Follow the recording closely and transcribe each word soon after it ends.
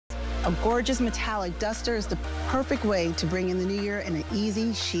A gorgeous metallic duster is the perfect way to bring in the new year in an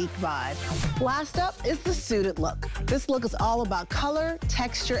easy, chic vibe. Last up is the suited look. This look is all about color,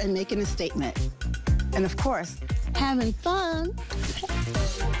 texture, and making a statement. And of course, having fun.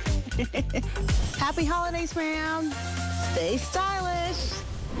 Happy holidays, ma'am. Stay stylish.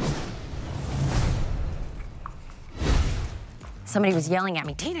 Somebody was yelling at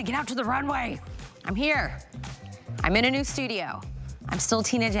me, Tina, get out to the runway. I'm here. I'm in a new studio. I'm still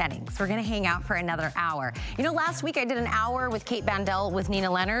Tina Jennings. We're gonna hang out for another hour. You know, last week I did an hour with Kate Bandel with Nina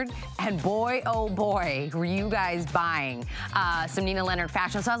Leonard, and boy, oh boy, were you guys buying some Nina Leonard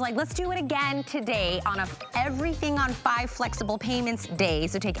fashion. So I was like, let's do it again today on a everything on 5 flexible payments day.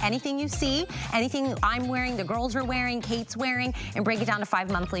 So take anything you see, anything I'm wearing, the girls are wearing, Kate's wearing, and break it down to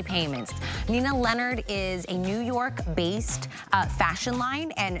 5 monthly payments. Nina Leonard is a New York-based fashion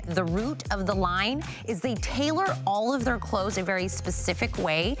line, and the root of the line is they tailor all of their clothes a very specific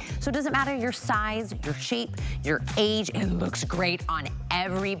way. So it doesn't matter your size, your shape, your age, it looks great on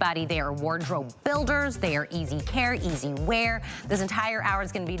everybody. They are wardrobe builders. They are easy care, easy wear. This entire hour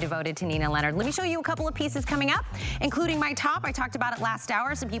is going to be devoted to Nina Leonard. Let me show you a couple of pieces coming up, including my top. I talked about it last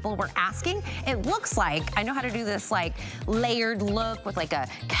hour. Some people were asking. It looks like, I know how to do this like layered look with like a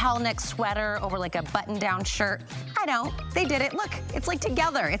cowl neck sweater over like a button down shirt. I know, they did it. Look, it's like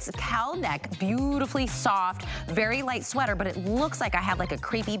together. It's a cowl neck, beautifully soft, very light sweater, but it looks like I have like a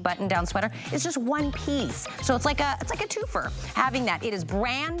creepy button down sweater. It's just one piece. So it's like a twofer having that. It is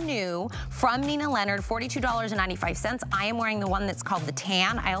brand new from Nina Leonard, $42.95. I am wearing the one that's called the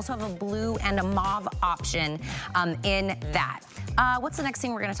tan. I also have a blue and a mauve option in that. What's the next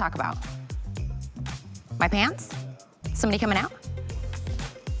thing we're gonna talk about? My pants? Somebody coming out?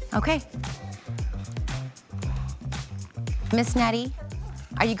 Okay. Miss Nettie,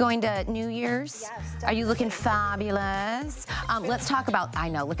 are you going to New Year's? Yes. Are you looking fabulous? Let's talk about,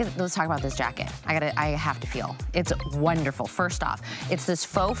 let's talk about this jacket. I have to feel. It's wonderful. First off, it's this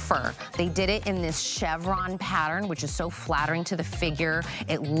faux fur. They did it in this chevron pattern, which is so flattering to the figure.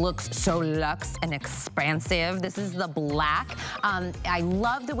 It looks so luxe and expansive. This is the black. I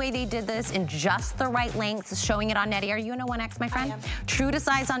love the way they did this in just the right length, showing it on Nettie. Are you in a 1X, my friend? True to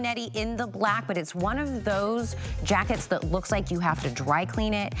size on Nettie in the black, but it's one of those jackets that looks like you have to dry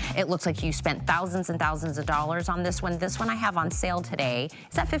clean it. It looks like you spent thousands and thousands of dollars on this one. This one I have on sale today.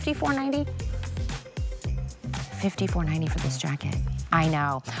 Is that $54.90? $54.90 for this jacket. I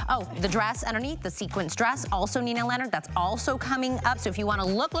know. Oh, the dress underneath, the sequence dress, also Nina Leonard. That's also coming up. So if you want to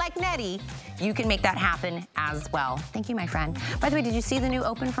look like Nettie, you can make that happen as well. Thank you, my friend. By the way, did you see the new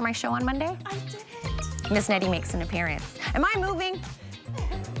open for my show on Monday? I did. Miss Nettie makes an appearance. Am I moving?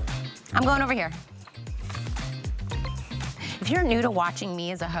 I'm going over here. If you're new to watching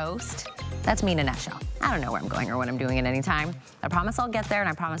me as a host, that's me in a nutshell. I don't know where I'm going or what I'm doing at any time. I promise I'll get there, and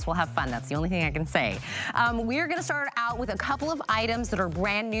I promise we'll have fun. That's the only thing I can say. We're gonna start out with a couple of items that are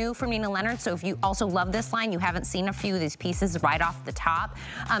brand new from Nina Leonard. So if you also love this line, you haven't seen a few of these pieces right off the top.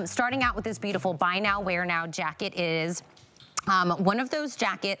 Starting out with this beautiful buy now, wear now jacket is one of those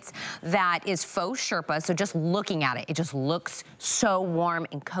jackets that is faux Sherpa, so just looking at it, it just looks so warm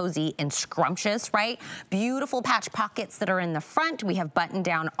and cozy and scrumptious, right? Beautiful patch pockets that are in the front. We have button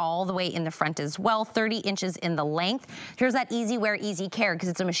down all the way in the front as well, 30 inches in the length. Here's that easy wear, easy care, because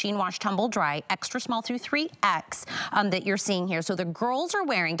it's a machine wash, tumble dry, extra small through 3X that you're seeing here. So the girls are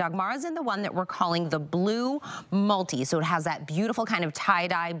wearing, Dagmara's in the one that we're calling the blue multi, so it has that beautiful kind of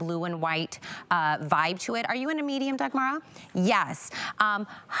tie-dye blue and white vibe to it. Are you in a medium, Dagmara? Yes. Hi.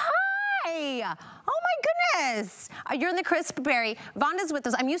 Oh my goodness. You're in the crisp berry. Vonda's with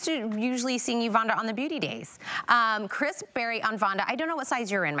us. I'm used to usually seeing you, Vonda, on the beauty days. Crisp berry on Vonda. I don't know what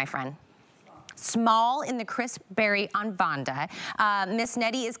size you're in, my friend. Small in the crisp berry on Vonda. Miss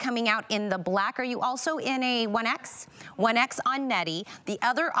Nettie is coming out in the black. Are you also in a 1X? 1X on Nettie. The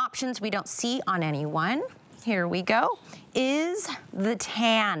other options we don't see on anyone, here we go, is the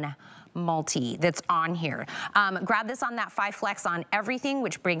tan multi that's on here. Grab this on that 5 flex on everything,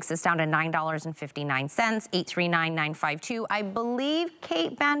 which brings us down to $9.59, 839-952. I believe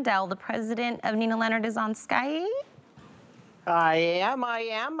Kate Bandel, the president of Nina Leonard, is on Skype. I am,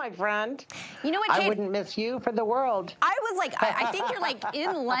 my friend. You know what, Kate? I wouldn't miss you for the world. I was like, I think you're like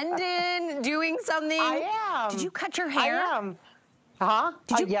in London doing something. I am. Did you cut your hair? I am. Huh?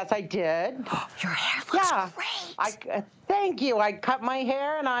 Did you? Yes, I did. Your hair looks great. Thank you. I cut my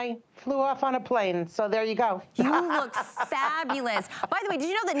hair and I flew off on a plane. So there you go. You look fabulous. By the way, did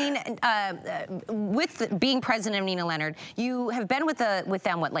you know that Nina, with being president of Nina Leonard, you have been with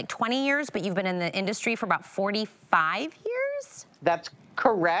them, what, like 20 years, but you've been in the industry for about 45 years? That's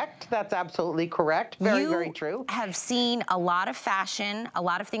correct. That's absolutely correct. Very, very true. You have seen a lot of fashion, a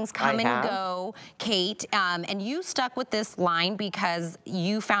lot of things come and go, Kate, and you stuck with this line because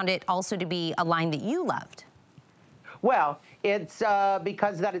you found it also to be a line that you loved. Well, it's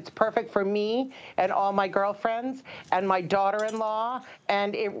because that it's perfect for me and all my girlfriends and my daughter-in-law.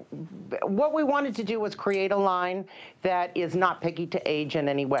 And what we wanted to do was create a line that is not picky to age in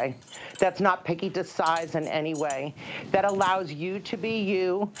any way, that's not picky to size in any way, that allows you to be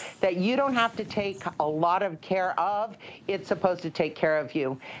you, that you don't have to take a lot of care of. It's supposed to take care of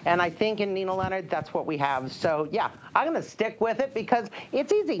you. And I think in Nina Leonard, that's what we have. So yeah, I'm going to stick with it because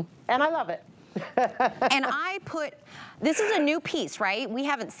it's easy and I love it. And this is a new piece, right? We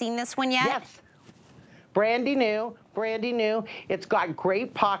haven't seen this one yet. Yes. Brandy new, brandy new. It's got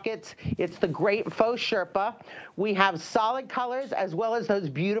great pockets. It's the great faux Sherpa. We have solid colors as well as those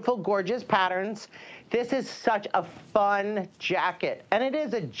beautiful, gorgeous patterns. This is such a fun jacket, and it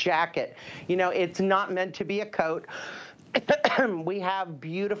is a jacket. You know, it's not meant to be a coat. We have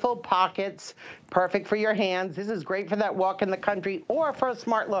beautiful pockets, perfect for your hands. This is great for that walk in the country or for a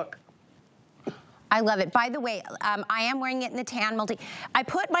smart look. I love it. By the way, I am wearing it in the tan multi. I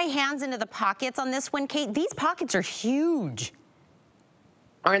put my hands into the pockets on this one, Kate. These pockets are huge.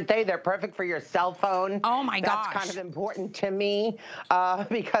 Aren't they? They're perfect for your cell phone. Oh my gosh. That's kind of important to me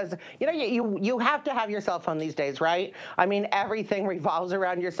because, you know, you have to have your cell phone these days, right? I mean, everything revolves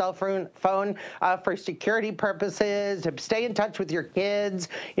around your cell phone for security purposes, to stay in touch with your kids.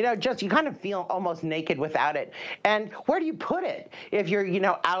 You know, just you kind of feel almost naked without it. And where do you put it if you're, you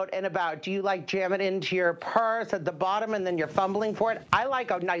know, out and about? Do you like jam it into your purse at the bottom and then you're fumbling for it? I like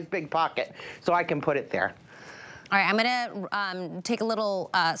a nice big pocket so I can put it there. All right, I'm gonna take a little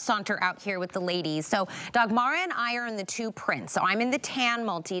saunter out here with the ladies. So Dagmara and I are in the two prints. So I'm in the tan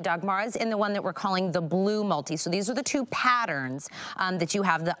multi, Dagmara's in the one that we're calling the blue multi. So these are the two patterns that you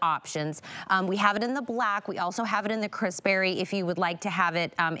have the options. We have it in the black. We also have it in the Chrisberry if you would like to have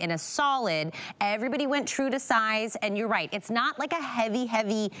it in a solid. Everybody went true to size, and you're right. It's not like a heavy,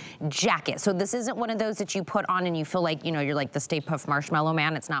 heavy jacket. So this isn't one of those that you put on and you feel like, you know, you're like the Stay Puft Marshmallow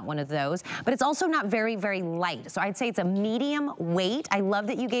Man. It's not one of those. But it's also not very, very light. So I'd say it's a medium weight. I love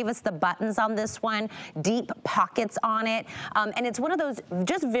that you gave us the buttons on this one, deep pockets on it. And it's one of those,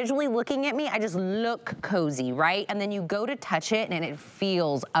 just visually looking at me, I just look cozy, right? And then you go to touch it and it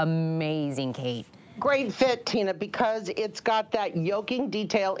feels amazing, Kate. Great fit, Tina, because it's got that yoking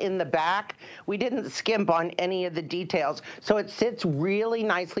detail in the back. We didn't skimp on any of the details. So it sits really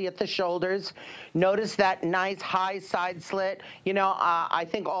nicely at the shoulders. Notice that nice high side slit. You know, I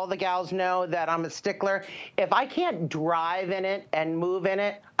think all the gals know that I'm a stickler. If I can't drive in it and move in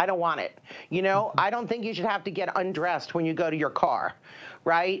it, I don't want it. You know, I don't think you should have to get undressed when you go to your car.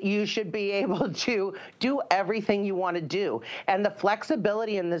 Right? You should be able to do everything you want to do. And the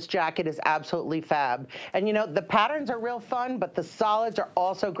flexibility in this jacket is absolutely fab. And you know, the patterns are real fun, but the solids are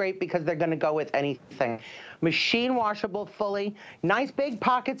also great because they're going to go with anything. Machine washable fully, nice big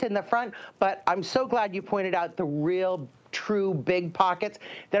pockets in the front, but I'm so glad you pointed out the real true big pockets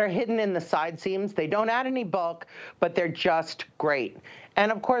that are hidden in the side seams. They don't add any bulk, but they're just great.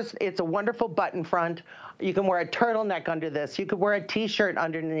 And of course, it's a wonderful button front. You can wear a turtleneck under this. You could wear a t-shirt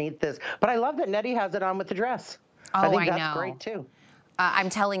underneath this. But I love that Nettie has it on with the dress. Oh, I think that's great too. I'm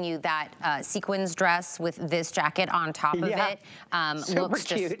telling you that sequins dress with this jacket on top of it looks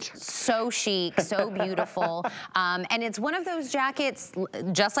just so chic, so beautiful. And it's one of those jackets,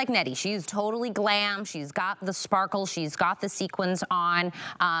 just like Nettie. She's totally glam. She's got the sparkle. She's got the sequins on.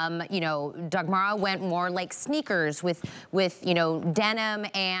 You know, Dagmara went more like sneakers with you know, denim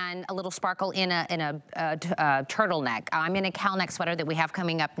and a little sparkle in a turtleneck. I'm in a cowl neck sweater that we have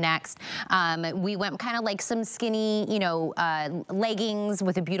coming up next. We went kind of like some skinny, you know, leggings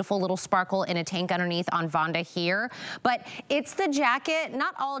with a beautiful little sparkle in a tank underneath on Vonda here. But it's the jacket.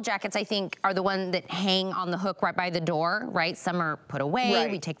 Not all jackets, I think, are the one that hang on the hook right by the door, right? Some are put away.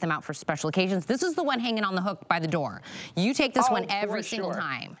 Right. We take them out for special occasions. This is the one hanging on the hook by the door. You take this one every single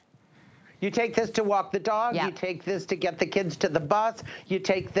time. You take this to walk the dog. Yep. You take this to get the kids to the bus. You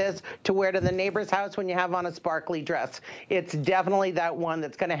take this to wear to the neighbor's house when you have on a sparkly dress. It's definitely that one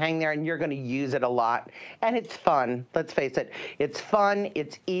that's going to hang there and you're going to use it a lot. And it's fun. Let's face it. It's fun.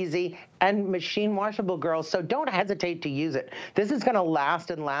 It's easy. And machine washable, girls, so don't hesitate to use it. This is going to last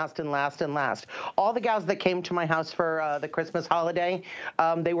and last and last and last. All the gals that came to my house for the Christmas holiday,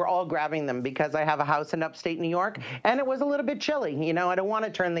 they were all grabbing them because I have a house in upstate New York, and it was a little bit chilly. You know, I don't want to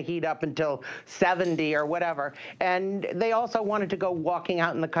turn the heat up until till 70 or whatever. And they also wanted to go walking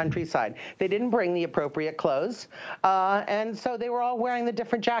out in the countryside. They didn't bring the appropriate clothes. And so they were all wearing the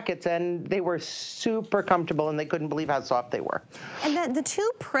different jackets, and they were super comfortable, and they couldn't believe how soft they were. And the two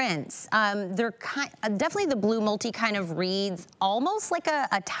prints, they're definitely the blue multi kind of reads almost like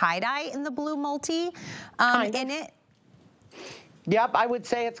a tie-dye in the blue multi in it. Yep, I would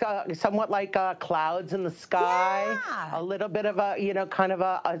say it's somewhat like clouds in the sky, a little bit of a, you know, kind of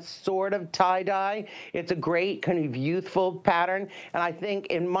a sort of tie-dye. It's a great kind of youthful pattern, and I think,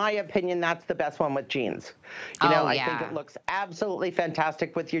 in my opinion, that's the best one with jeans. You know, I think it looks absolutely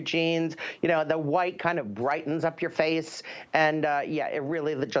fantastic with your jeans. You know, the white kind of brightens up your face, and yeah, it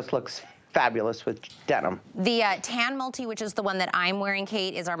really just looks fabulous with denim. The tan multi, which is the one that I'm wearing,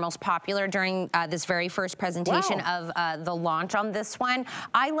 Kate, is our most popular during this very first presentation of the launch on this one.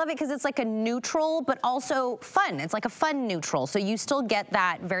 I love it because it's like a neutral, but also fun. It's like a fun neutral. So you still get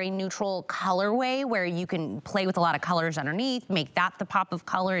that very neutral colorway where you can play with a lot of colors underneath, make that the pop of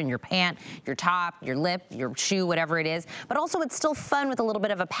color in your pant, your top, your lip, your shoe, whatever it is. But also it's still fun with a little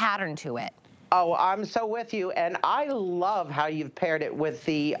bit of a pattern to it. Oh, I'm so with you, and I love how you've paired it with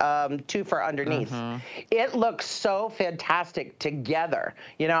the twofer underneath. It looks so fantastic together.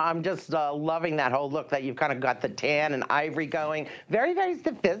 You know, I'm just loving that whole look that you've kind of got the tan and ivory going. Very, very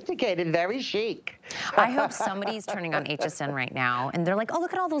sophisticated, very chic. I hope somebody's turning on HSN right now, and they're like, oh,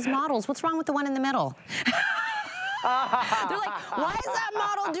 look at all those models. What's wrong with the one in the middle? They're like, why is that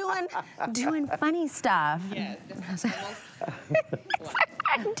model doing funny stuff? Yes.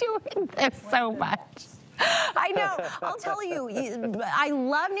 I'm doing this so much. I know. I'll tell you, I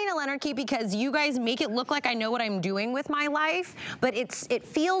love Nina Leonard, Kate, because you guys make it look like I know what I'm doing with my life, but it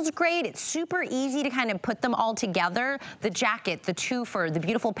feels great. It's super easy to kind of put them all together. The jacket, the twofer, the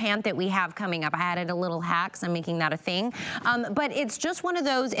beautiful pant that we have coming up. I added a little hack, so I'm making that a thing. But it's just one of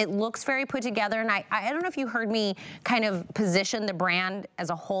those, it looks very put together, and I don't know if you heard me kind of position the brand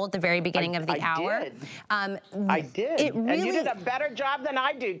as a whole at the very beginning of the hour. I did. It really, and you did a better job than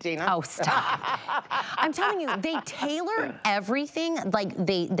I do, Tina. Oh, stop. I'm telling you, they tailor everything. Like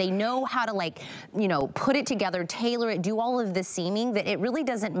they know how to, like, you know, put it together, tailor it, do all of the seaming, that it really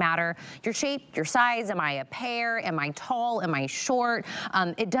doesn't matter your shape, your size. Am I a pear? Am I tall? Am I short?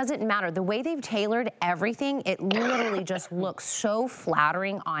 It doesn't matter. The way they've tailored everything, it literally just looks so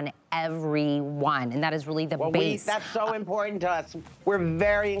flattering on everyone, and that is really the base. That's so important to us. We're a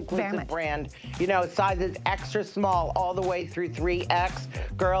very inclusive brand. You know, sizes extra small all the way through 3X.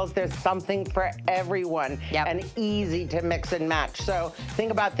 Girls, there's something for everyone, and easy to mix and match. So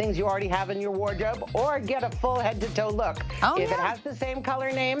think about things you already have in your wardrobe, or get a full head-to-toe look. If it has the same color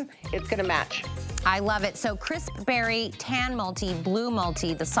name, it's gonna match. I love it. So crisp berry, tan multi, blue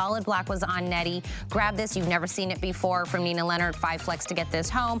multi, the solid black was on Nettie. Grab this, you've never seen it before, from Nina Leonard, 5 flex to get this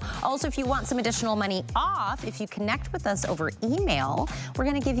home. Also, if you want some additional money off, if you connect with us over email, we're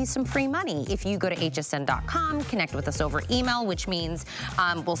gonna give you some free money. If you go to hsn.com, connect with us over email, which means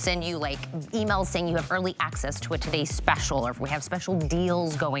we'll send you like emails saying you have early access to a today's special, or if we have special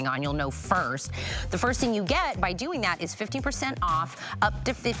deals going on, you'll know first. The first thing you get by doing that is 50% off, up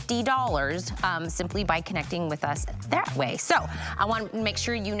to $50, simply by connecting with us that way. So I want to make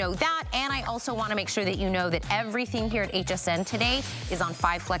sure you know that, and I also want to make sure that you know that everything here at HSN today is on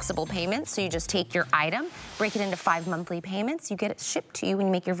 5 flexible payments. So you just take your item, break it into 5 monthly payments, you get it shipped to you when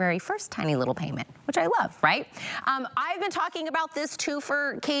you make your very first tiny little payment, which I love, right? I've been talking about this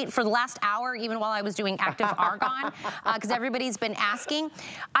twofer, Kate, for the last hour, even while I was doing Active Argon, because everybody's been asking.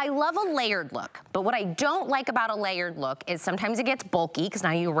 I love a layered look, but what I don't like about a layered look is sometimes it gets bulky, because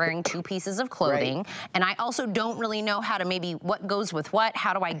now you're wearing 2 pieces of clothing. And I also don't really know how to, maybe what goes with what,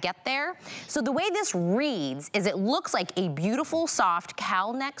 how do I get there? So the way this reads is it looks like a beautiful soft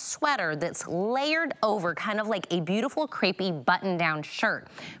cowl neck sweater that's layered over kind of like a beautiful crepey button down shirt.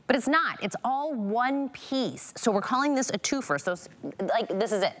 But it's not, it's all one piece. So we're calling this a twofer. So like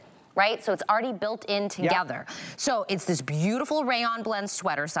this is it. Right? So it's already built in together. So it's this beautiful rayon blend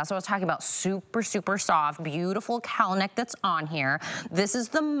sweater. So that's what I was talking about. Super, super soft, beautiful cowl neck that's on here. This is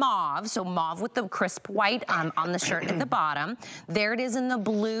the mauve. So mauve with the crisp white on the shirt at the bottom. There it is in the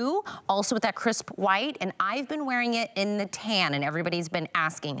blue, also with that crisp white. And I've been wearing it in the tan, and everybody's been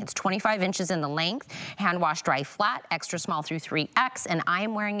asking. It's 25 inches in the length, hand wash dry flat, extra small through 3X, and I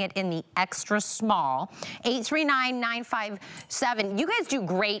am wearing it in the extra small. 839-957. You guys do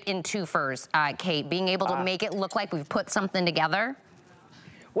great in twofers, Kate, being able to make it look like we've put something together.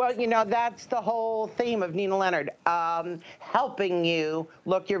 Well, you know, that's the whole theme of Nina Leonard, helping you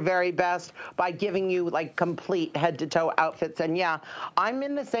look your very best by giving you like complete head to toe outfits. And yeah, I'm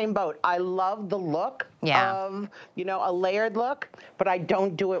in the same boat. I love the look of, you know, a layered look, but I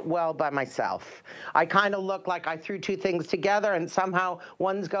don't do it well by myself. I kind of look like I threw two things together and somehow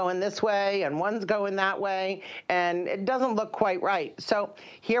one's going this way and one's going that way, and it doesn't look quite right. So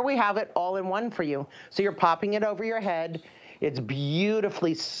here we have it all in one for you. So you're popping it over your head. It's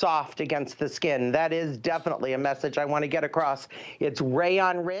beautifully soft against the skin. That is definitely a message I want to get across. It's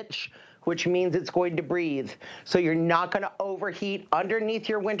rayon rich, which means it's going to breathe. So you're not going to overheat underneath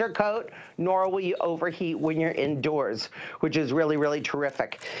your winter coat, nor will you overheat when you're indoors, which is really, really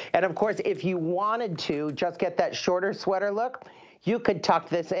terrific. And of course, if you wanted to just get that shorter sweater look, you could tuck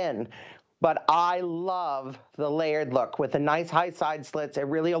this in. But I love the layered look with the nice high side slits. It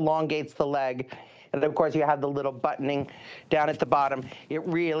really elongates the leg. And of course, you have the little buttoning down at the bottom. It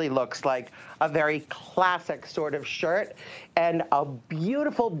really looks like a very classic sort of shirt and a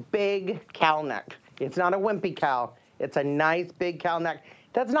beautiful big cowl neck. It's not a wimpy cowl. It's a nice big cowl neck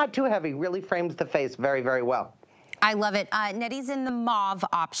that's not too heavy, really frames the face very, very well. I love it. Nettie's in the mauve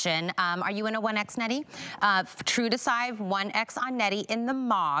option. Are you in a 1X, Nettie? True to size, 1X on Nettie in the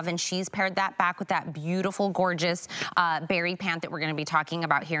mauve, and she's paired that back with that beautiful, gorgeous berry pant that we're gonna be talking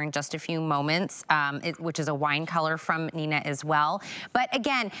about here in just a few moments, which is a wine color from Nina as well. But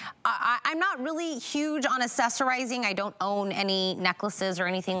again, I'm not really huge on accessorizing. I don't own any necklaces or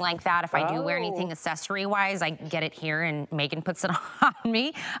anything like that. If I do wear anything accessory-wise, I get it here and Megan puts it on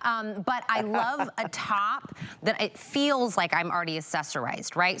me. But I love a top that it feels like I'm already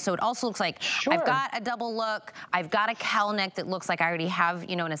accessorized, right? So it also looks like I've got a double look, I've got a cowl neck that looks like I already have,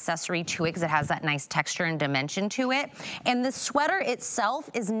 you know, an accessory to it because it has that nice texture and dimension to it. And the sweater itself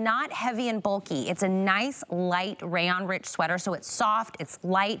is not heavy and bulky. It's a nice, light, rayon-rich sweater, so it's soft, it's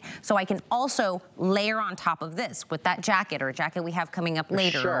light, so I can also layer on top of this with that jacket or a jacket we have coming up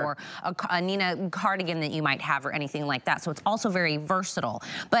later or a Nina cardigan that you might have or anything like that. So it's also very versatile.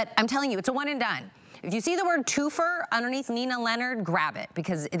 But I'm telling you, it's a one and done. If you see the word twofer underneath Nina Leonard, grab it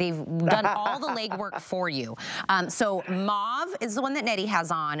because they've done all the legwork for you. So mauve is the one that Nettie has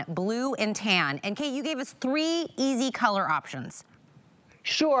on, blue and tan. And Kate, you gave us 3 easy color options.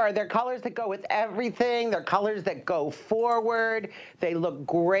 Sure, they're colors that go with everything. They're colors that go forward. They look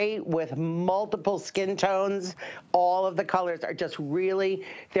great with multiple skin tones. All of the colors are just really,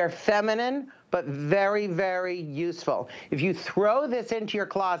 they're feminine, but very, very useful. If you throw this into your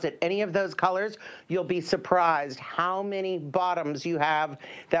closet, any of those colors, you'll be surprised how many bottoms you have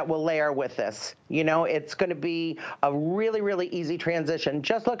that will layer with this. You know, it's gonna be a really, really easy transition.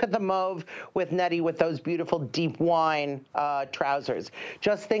 Just look at the mauve with Nettie with those beautiful deep wine trousers.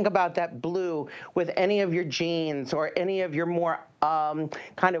 Just think about that blue with any of your jeans or any of your more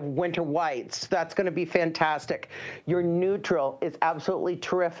kind of winter whites. That's going to be fantastic. Your neutral is absolutely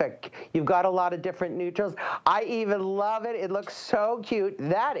terrific. You've got a lot of different neutrals. I even love it. It looks so cute.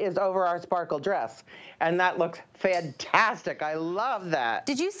 That is over our sparkle dress, and that looks fantastic. I love that.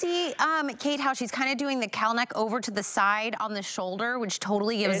 Did you see, Kate, how she's kind of doing the cowl neck over to the side on the shoulder, which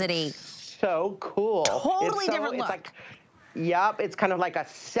totally gives it a so cool. Totally different look. Like, yep, it's kind of like a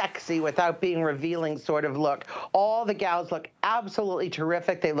sexy without being revealing sort of look. All the gals look absolutely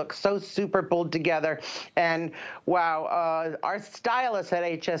terrific. They look so super pulled together. And wow, our stylists at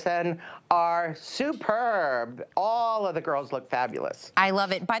HSN are superb. All of the girls look fabulous. I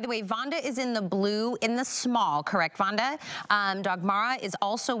love it. By the way, Vonda is in the blue in the small, correct, Vonda? Dagmara is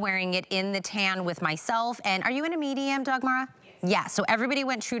also wearing it in the tan with myself. And are you in a medium, Dagmara? Yeah, so everybody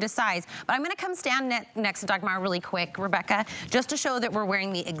went true to size. But I'm gonna come stand next to Dagmar really quick, Rebecca, just to show that we're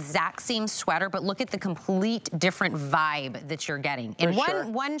wearing the exact same sweater, but look at the complete different vibe that you're getting. In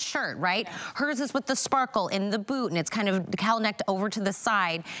one shirt, right? Hers is with the sparkle in the boot, and it's kind of cowl-necked over to the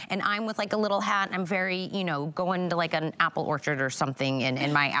side, and I'm with like a little hat, and I'm very, you know, going to like an apple orchard or something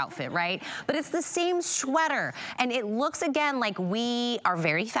in my outfit, right? But it's the same sweater, and it looks, again, like we are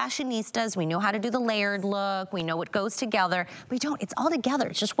very fashionistas. We know how to do the layered look. We know what goes together. We don't, it's all together,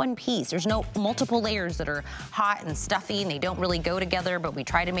 it's just one piece. There's no multiple layers that are hot and stuffy and they don't really go together, but we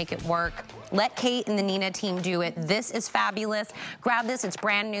try to make it work. Let Kate and the Nina team do it. This is fabulous. Grab this, it's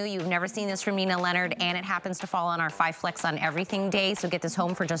brand new. You've never seen this from Nina Leonard, and it happens to fall on our 5 Flex on Everything day, so get this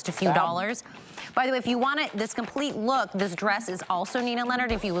home for just a few dollars. By the way, if you want it, this complete look, this dress is also Nina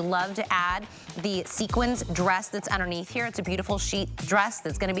Leonard. If you would love to add the sequins dress that's underneath here, it's a beautiful sheet dress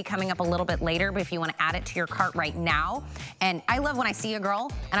that's gonna be coming up a little bit later, but if you wanna add it to your cart right now, and I love when I see a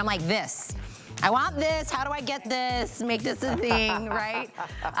girl and I'm like this. I want this, how do I get this? Make this a thing, right?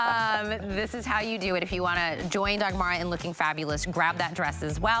 This is how you do it if you wanna join Dagmara in looking fabulous. Grab that dress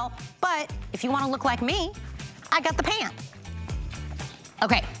as well. But if you wanna look like me, I got the pant.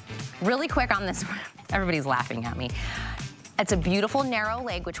 Okay, really quick on this one. Everybody's laughing at me. It's a beautiful narrow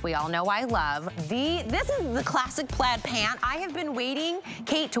leg, which we all know I love. This is the classic plaid pant. I have been waiting,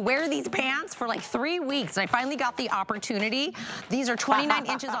 Kate, to wear these pants for like 3 weeks, and I finally got the opportunity. These are 29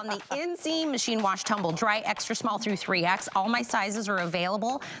 inches on the inseam, machine wash, tumble dry, extra small through 3X. All my sizes are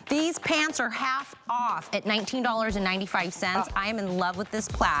available. These pants are half off at $19.95. I am in love with this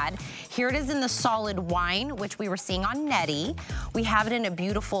plaid. Here it is in the solid wine, which we were seeing on Nettie. We have it in a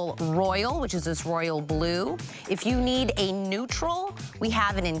beautiful royal, which is this royal blue. If you need a neutral, we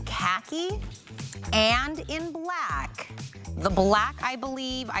have it in khaki and in black. The black, I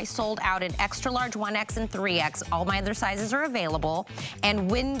believe, I sold out in extra large, 1X and 3X. All my other sizes are available.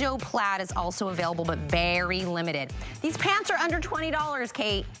 And window plaid is also available, but very limited. These pants are under $20,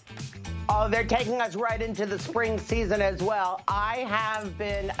 Kate. Oh, they're taking us right into the spring season as well. I have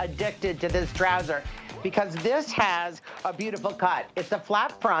been addicted to this trouser because this has a beautiful cut. It's a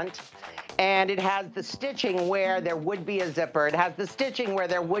flat front. And it has the stitching where there would be a zipper. It has the stitching where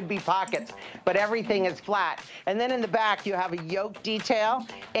there would be pockets, but everything is flat. And then in the back, you have a yoke detail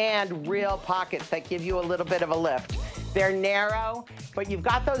and real pockets that give you a little bit of a lift. They're narrow, but you've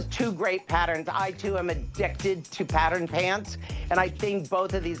got those two great patterns. I, too, am addicted to pattern pants, and I think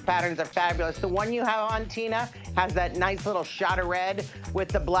both of these patterns are fabulous. The one you have on, Tina, has that nice little shot of red with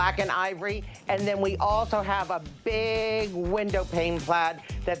the black and ivory, and then we also have a big window pane plaid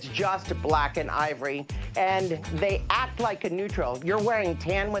that's just black and ivory, and they act like a neutral. You're wearing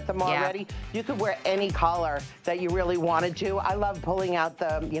tan with them already. Yeah. You could wear any color that you really wanted to. I love pulling out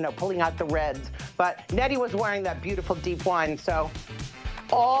the, pulling out the reds, but Nettie was wearing that beautiful deep wine, so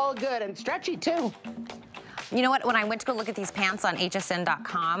all good and stretchy too. You know what, when I went to go look at these pants on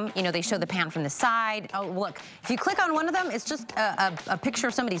hsn.com, they show the pant from the side. Oh, look, if you click on one of them, it's just a picture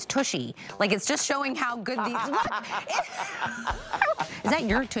of somebody's tushy. Like, it's just showing how good these look. Is that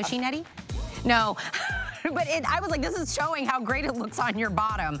your tushy, Nettie? No. But I was like, this is showing how great it looks on your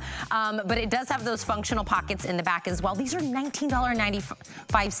bottom. But it does have those functional pockets in the back as well. These are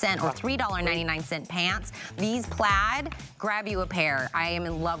 $19.95 or $3.99 pants. These plaid, grab you a pair. I am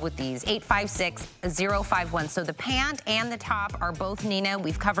in love with these. 856-051. So the pant and the top are both Nina.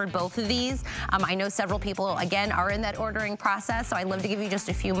 We've covered both of these. I know several people, again, are in that ordering process. So I'd love to give you just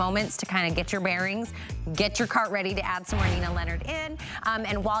a few moments to kind of get your bearings, get your cart ready to add some more Nina Leonard in.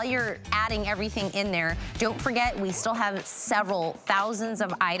 And while you're adding everything in there, don't forget, we still have several thousands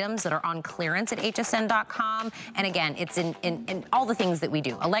of items that are on clearance at hsn.com. And again, it's in all the things that we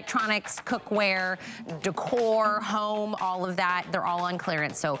do. Electronics, cookware, decor, home, all of that. They're all on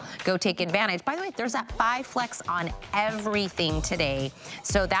clearance, so go take advantage. By the way, there's that 5 flex on everything today.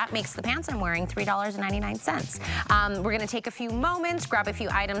 So that makes the pants I'm wearing $3.99. We're gonna take a few moments, grab a few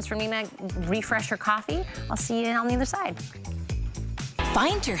items from Nina, refresh your coffee. I'll see you on the other side.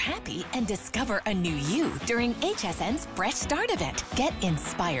 Find your happy and discover a new you during HSN's Fresh Start event. Get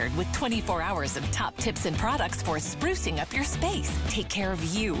inspired with 24 hours of top tips and products for sprucing up your space. Take care of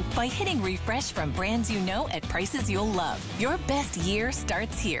you by hitting refresh from brands you know at prices you'll love. Your best year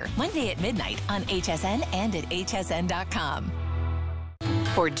starts here, Monday at midnight on HSN and at hsn.com.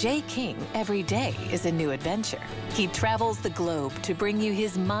 For Jay King, every day is a new adventure. He travels the globe to bring you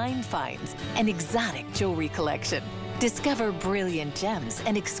his mind finds and exotic jewelry collection. Discover brilliant gems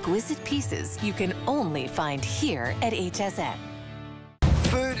and exquisite pieces you can only find here at HSN.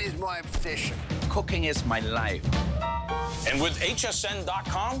 Food is my obsession. Cooking is my life. And with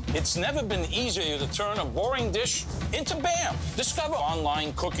hsn.com, it's never been easier to turn a boring dish into BAM! Discover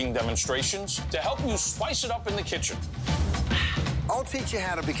online cooking demonstrations to help you spice it up in the kitchen. I'll teach you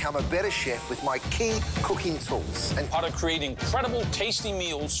how to become a better chef with my key cooking tools. And how to create incredible, tasty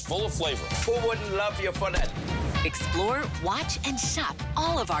meals full of flavor. Who wouldn't love you for that? Explore, watch, and shop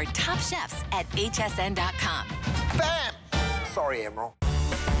all of our top chefs at hsn.com. Bam! Sorry, Emerald.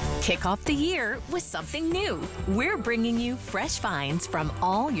 Kick off the year with something new. We're bringing you fresh finds from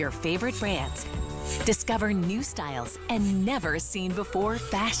all your favorite brands. Discover new styles and never seen before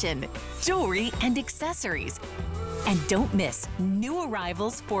fashion, jewelry, and accessories. And don't miss new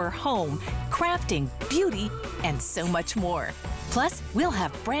arrivals for home, crafting, beauty, and so much more. Plus, we'll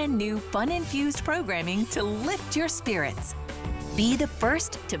have brand new fun-infused programming to lift your spirits. Be the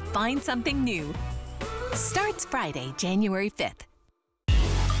first to find something new. Starts Friday, January 5th.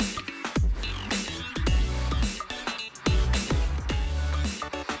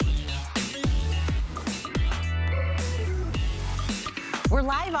 We're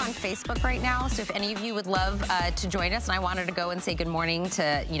live on Facebook right now, so if any of you would love to join us, and I wanted to go and say good morning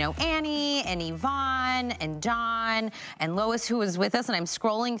to, you know, Annie and Yvonne and John and Lois, who was with us, and I'm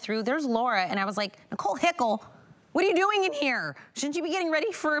scrolling through. There's Laura, and I was like, Nicole Hickle, what are you doing in here? Shouldn't you be getting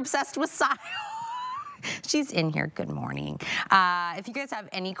ready for Obsessed with Style? She's in here. Good morning. If you guys have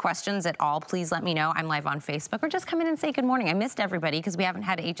any questions at all, please let me know. I'm live on Facebook, or just come in and say good morning. I missed everybody because we haven't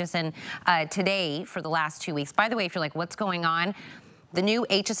had HSN Today for the last 2 weeks. By the way, if you're like, what's going on? The new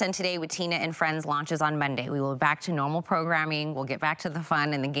HSN Today with Tina and Friends launches on Monday. We will be back to normal programming. We'll get back to the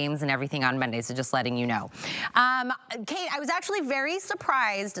fun and the games and everything on Monday, so just letting you know. Kate, I was actually very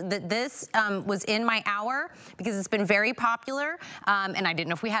surprised that this was in my hour because it's been very popular, and I didn't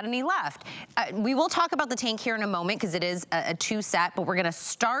know if we had any left. We will talk about the tank here in a moment because it is a two set, but we're gonna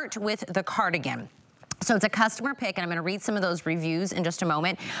start with the cardigan. So it's a customer pick, and I'm gonna read some of those reviews in just a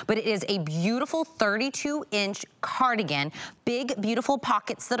moment, but it is a beautiful 32-inch cardigan, big, beautiful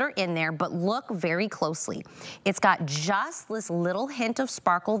pockets that are in there, but look very closely. It's got just this little hint of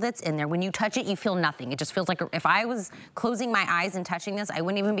sparkle that's in there. When you touch it, you feel nothing. It just feels like if I was closing my eyes and touching this, I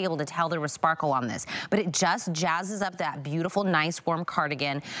wouldn't even be able to tell there was sparkle on this, but it just jazzes up that beautiful, nice, warm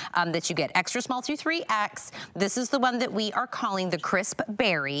cardigan that you get. Extra small through 3X. This is the one that we are calling the Crisp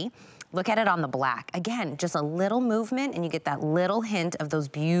Berry. Look at it on the black. Again, just a little movement and you get that little hint of those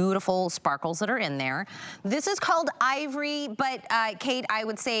beautiful sparkles that are in there. This is called Ivory, but Kate, I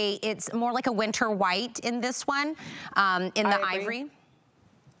would say it's more like a winter white in this one, in the Ivory.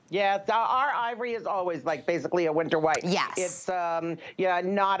 Yes, our ivory is always like basically a winter white. Yes. It's yeah,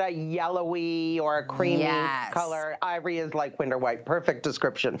 not a yellowy or a creamy color. Ivory is like winter white. Perfect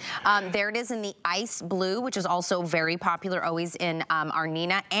description. There it is in the ice blue, which is also very popular always in our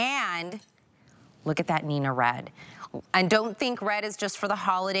Nina. And look at that Nina red. And don't think red is just for the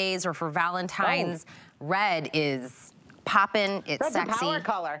holidays or for Valentine's. Oh. Red is poppin', it's Red's sexy. A power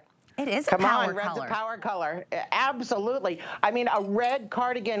color. It is a power color. Red's a power color. Absolutely. I mean, a red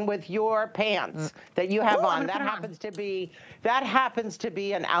cardigan with your pants that you have on, that happens to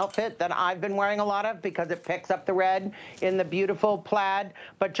be an outfit that I've been wearing a lot of because it picks up the red in the beautiful plaid,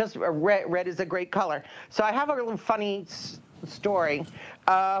 but just red is a great color. So I have a little funny story.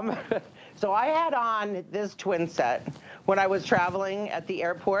 So I had on this twin set when I was traveling at the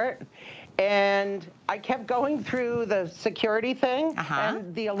airport, and I kept going through the security thing,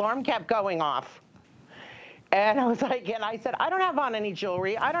 and the alarm kept going off. And I was like, and I said, I don't have on any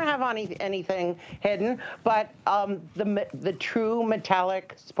jewelry. I don't have on anything hidden, but the true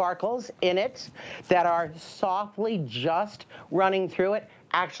metallic sparkles in it that are softly just running through it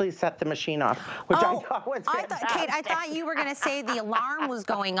actually set the machine off, which I thought was fantastic. Kate, I thought you were going to say the alarm was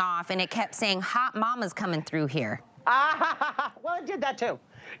going off and it kept saying, hot mama's coming through here. Well, it did that too.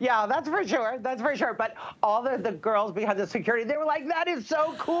 Yeah, that's for sure. That's for sure. But all the girls behind the security, they were like, that is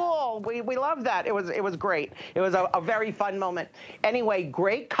so cool. We love that. It was great. It was a very fun moment. Anyway,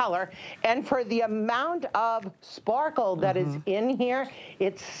 great color. And for the amount of sparkle that is in here,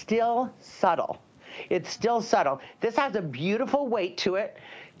 it's still subtle. It's still subtle. This has a beautiful weight to it.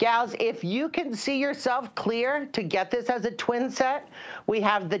 Gals, if you can see yourself clear to get this as a twin set, we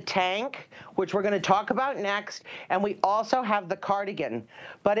have the tank, which we're going to talk about next, and we also have the cardigan.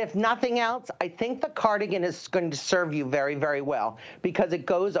 But if nothing else, I think the cardigan is going to serve you very, very well because it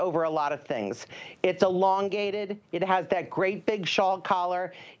goes over a lot of things. It's elongated. It has that great big shawl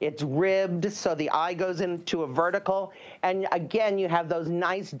collar. It's ribbed, so the eye goes into a vertical. And again, you have those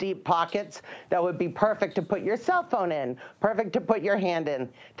nice deep pockets that would be perfect to put your cell phone in, perfect to put your hand in.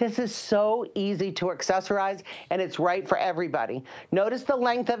 This is so easy to accessorize, and it's right for everybody. Notice the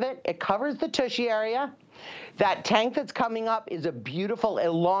length of it. It covers the tushy area. That tank that's coming up is a beautiful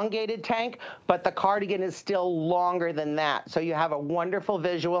elongated tank, but the cardigan is still longer than that. So you have a wonderful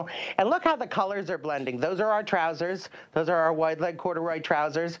visual. And look how the colors are blending. Those are our trousers. Those are our wide leg corduroy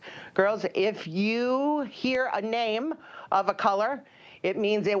trousers. Girls, if you hear a name of a color, it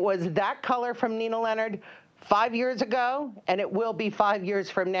means it was that color from Nina Leonard 5 years ago, and it will be 5 years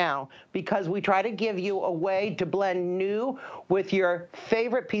from now, because we try to give you a way to blend new with your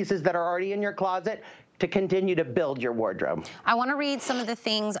favorite pieces that are already in your closet to continue to build your wardrobe. I want to read some of the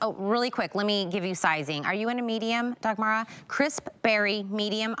things. Oh, really quick, let me give you sizing. Are you in a medium, Dagmara? Crisp Berry,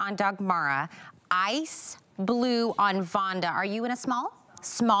 medium on Dagmara. Ice Blue on Vonda. Are you in a small?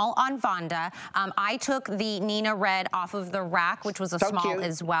 Small on Vonda. I took the Nina Red off of the rack, which was a small cute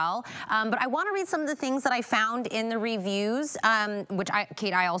as well. But I want to read some of the things that I found in the reviews, which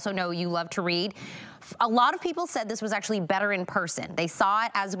Kate, I also know you love to read. A lot of people said this was actually better in person. They saw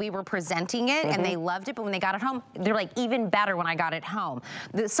it as we were presenting it and they loved it, but when they got it home, they're like, even better when I got it home.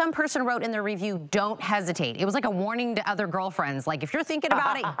 Some person wrote in their review, don't hesitate. It was like a warning to other girlfriends. Like, if you're thinking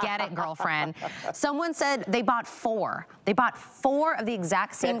about it, get it, girlfriend. Someone said they bought 4. They bought 4 of the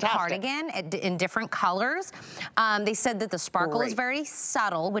exact same cardigan in different colors. They said that the sparkle is very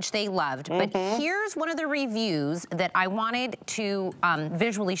subtle, which they loved. But here's one of the reviews that I wanted to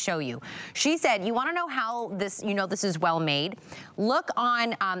visually show you. She said, you want to know how this, this is well made? Look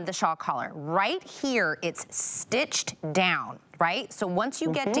on the shawl collar. Right here, it's stitched down. Right? So once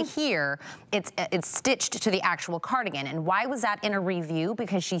you get to here, it's stitched to the actual cardigan. And why was that in a review?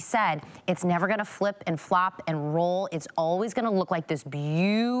 Because she said it's never gonna flip and flop and roll. It's always gonna look like this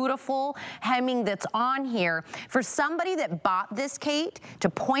beautiful hemming that's on here. For somebody that bought this, Kate, to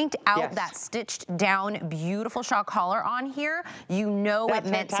point out that stitched down beautiful shawl collar on here, you know it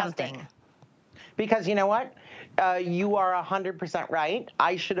meant something. Because you know what? You are 100% right.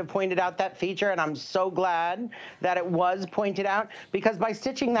 I should have pointed out that feature, and I'm so glad that it was pointed out, because by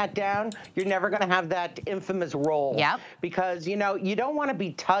stitching that down, you're never going to have that infamous roll. Yep. Because, you don't want to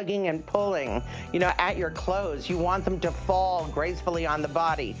be tugging and pulling, at your clothes. You want them to fall gracefully on the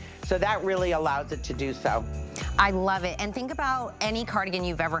body. So that really allows it to do so. I love it. And think about any cardigan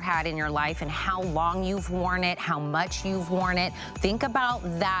you've ever had in your life and how long you've worn it, how much you've worn it. Think about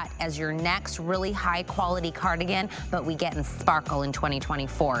that as your next really high quality cardigan, but we get in sparkle in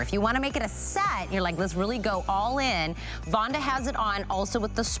 2024. If you want to make it a set, you're like, let's really go all in. Vonda has it on also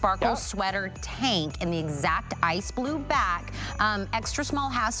with the sparkle sweater tank in the exact ice blue back. Extra small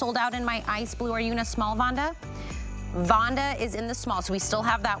has sold out in my ice blue. Are you in a small, Vonda? Vonda is in the small, so we still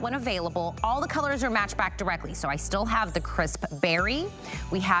have that one available. All the colors are matched back directly, so I still have the crisp berry.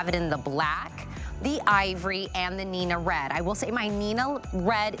 We have it in the black, the ivory, and the Nina red. I will say my Nina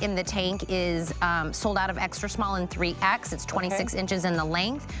red in the tank is sold out of extra small in 3X. It's 26 inches in the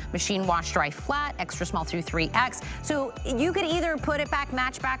length, machine wash dry flat, extra small through 3X. So you could either put it back,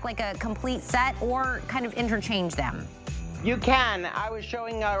 match back like a complete set, or kind of interchange them. You can. I was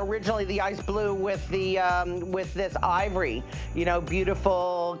showing originally the ice blue with the with this ivory,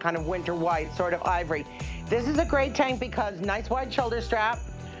 beautiful kind of winter white sort of ivory. This is a great tank because nice wide shoulder strap,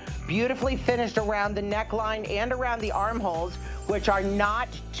 beautifully finished around the neckline and around the armholes, which are not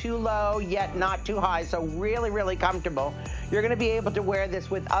too low yet not too high, so really, really comfortable. You're going to be able to wear this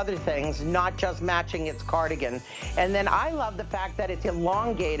with other things, not just matching its cardigan. And then I love the fact that it's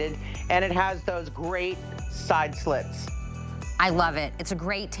elongated and it has those great side slits. I love it. It's a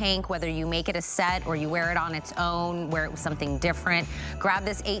great tank, whether you make it a set or you wear it on its own, wear it with something different. Grab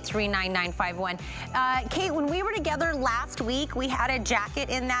this 839951. Kate, when we were together last week, we had a jacket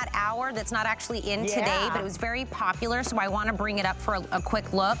in that hour that's not actually in today, but it was very popular, so I want to bring it up for a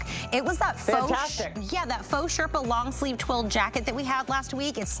quick look. It was that faux Sherpa long sleeve twilled jacket that we had last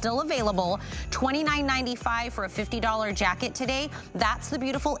week. It's still available. $29.95 for a $50 jacket today. That's the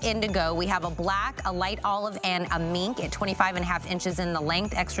beautiful indigo. We have a black, a light olive, and a mink at 25.5 inches in the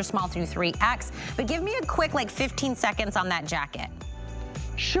length, extra small through 3X. But give me a quick 15 seconds on that jacket.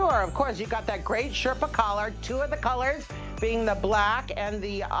 Sure, of course. You got that great Sherpa collar. 2 of the colors, being the black and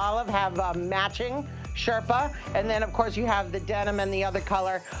the olive, have matching Sherpa. And then, of course, you have the denim and the other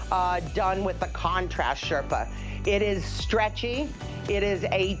color done with the contrast Sherpa. It is stretchy. It is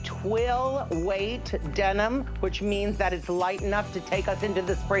a twill weight denim, which means that it's light enough to take us into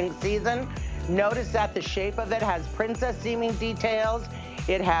the spring season. Notice that the shape of it has princess seaming details.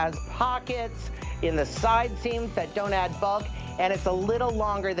 It has pockets in the side seams that don't add bulk, and it's a little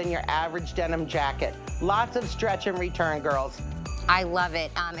longer than your average denim jacket. Lots of stretch and return, girls. I love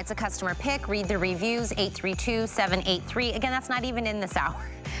it. It's a customer pick. Read the reviews, 832-783. Again, that's not even in this hour.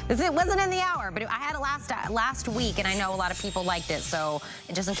 It wasn't in the hour, but I had it last week, and I know a lot of people liked it. So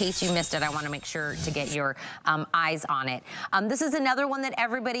just in case you missed it, I want to make sure to get your eyes on it. This is another one that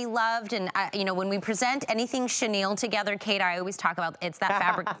everybody loved, and when we present anything chenille together, Kate, I always talk about it's that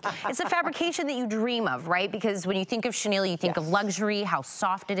fabric. It's a fabrication that you dream of, right? Because when you think of chenille, you think of luxury, how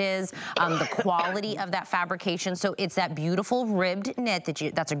soft it is, the quality of that fabrication. So it's that beautiful ribbed knit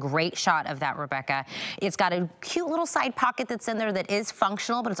that's a great shot of that, Rebecca. It's got a cute little side pocket that's in there that is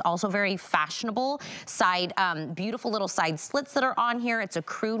functional, but it's also very fashionable. Beautiful little side slits that are on here. It's a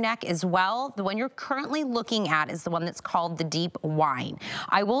crew neck as well. The one you're currently looking at is the one that's called the deep wine.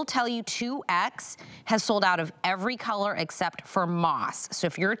 I will tell you 2X has sold out of every color except for moss. So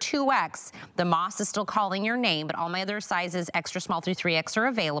if you're a 2X, the moss is still calling your name, but all my other sizes, extra small through 3X, are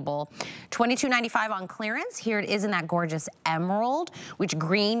available. $22.95 on clearance. Here it is in that gorgeous emerald, which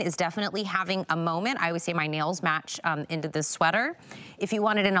green is definitely having a moment. I always say my nails match into this sweater. If you want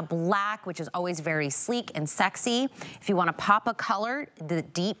want it in a black, which is always very sleek and sexy. If you want to pop a color, the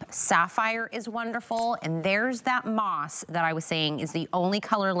deep sapphire is wonderful. And there's that moss that I was saying is the only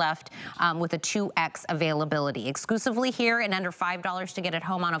color left with a 2X availability. Exclusively here and under $5 to get it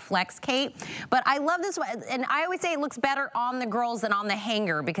home on a flex, Kate. But I love this one. And I always say it looks better on the girls than on the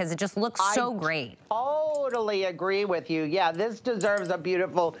hanger because it just looks so great. Totally agree with you. Yeah, this deserves a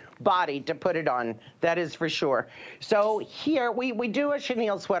beautiful body to put it on. That is for sure. So here we do a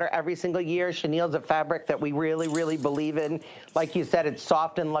chenille sweater every single year. Chenille's a fabric that we really, really believe in. Like you said, it's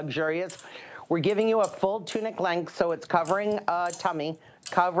soft and luxurious. We're giving you a full tunic length, so it's covering tummy,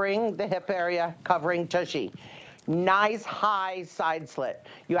 covering the hip area, covering tushy. Nice high side slit.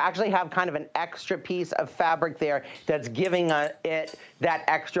 You actually have kind of an extra piece of fabric there that's giving it that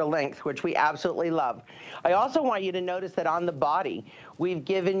extra length, which we absolutely love. I also want you to notice that on the body, we've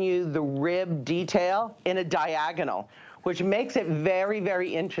given you the rib detail in a diagonal, which makes it very,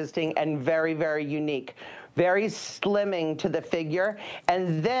 very interesting and very, very unique. Very slimming to the figure.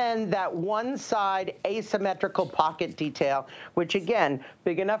 And then that one side asymmetrical pocket detail, which again,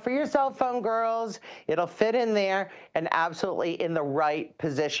 big enough for your cell phone, girls. It'll fit in there and absolutely in the right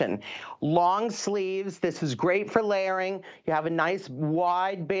position. Long sleeves. This is great for layering. You have a nice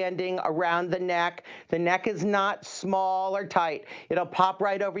wide banding around the neck. The neck is not small or tight. It'll pop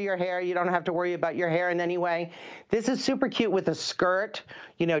right over your hair. You don't have to worry about your hair in any way. This is super cute with a skirt,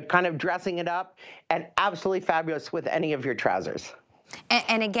 you know, kind of dressing it up, and absolutely fabulous with any of your trousers.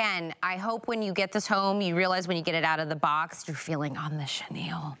 And again, I hope when you get this home, you realize when you get it out of the box, you're feeling on the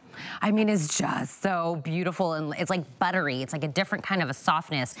chenille. I mean, it's just so beautiful, and it's like buttery. It's like a different kind of a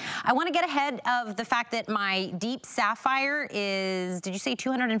softness. I want to get ahead of the fact that my deep sapphire is, did you say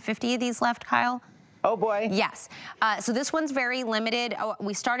 250 of these left, Kyle? Oh boy. Yes. So this one's very limited.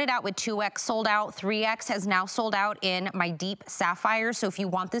 We started out with 2X sold out. 3X has now sold out in my deep sapphire. So if you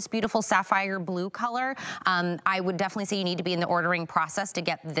want this beautiful sapphire blue color, I would definitely say you need to be in the ordering process to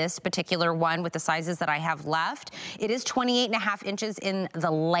get this particular one with the sizes that I have left. It is 28.5 inches in the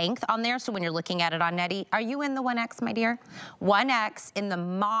length on there. So when you're looking at it on Nettie, are you in the 1X, my dear? 1X in the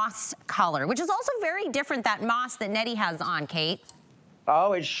moss color, which is also very different, that moss that Nettie has on, Kate.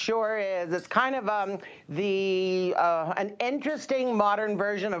 Oh, it sure is. It's kind of an interesting modern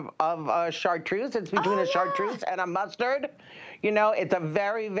version of chartreuse. It's between a chartreuse and a mustard. You know, it's a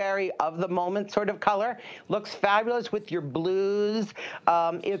very, very of the moment sort of color. Looks fabulous with your blues.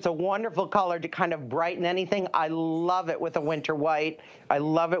 It's a wonderful color to kind of brighten anything. I love it with a winter white. I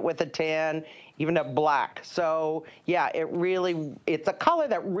love it with a tan, even a black. So yeah, it's a color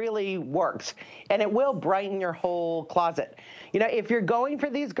that really works, and it will brighten your whole closet. You know, if you're going for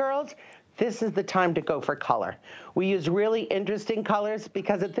these girls, this is the time to go for color. We use really interesting colors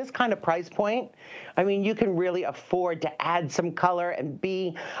because at this kind of price point, I mean, you can really afford to add some color and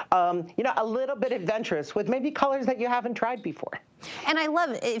be, you know, a little bit adventurous with maybe colors that you haven't tried before. And I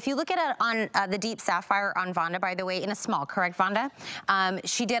love, if you look at it on the deep sapphire on Vonda, by the way, in a small, correct, Vonda?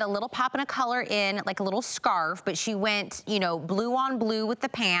 She did a little pop and a color in, like a little scarf, but she went, you know, blue on blue with the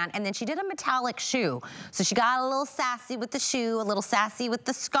pant, and then she did a metallic shoe. So she got a little sassy with the shoe, a little sassy with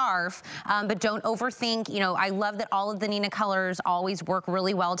the scarf, but don't overthink. You know, I love that all of the Nina colors always work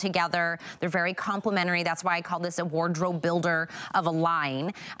really well together. They're very complementary. That's why I call this a wardrobe builder of a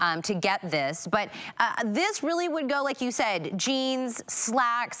line to get this. But this really would go, like you said, jeans,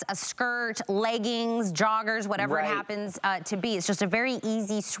 slacks, a skirt, leggings, joggers, whatever it happens to be. It's just a very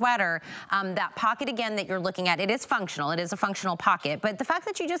easy sweater. That pocket, again, that you're looking at, it is functional. It is a functional pocket. But the fact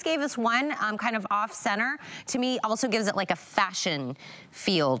that you just gave us one kind of off center, to me, also gives it like a fashion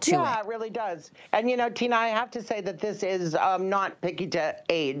feel to it. Yeah, it really does. And, you know, Tina, I have to say that this is not picky to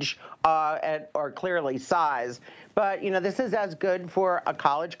age or clearly size. But, you know, this is as good for a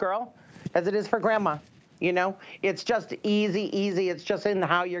college girl as it is for grandma. You know, it's just easy. It's just in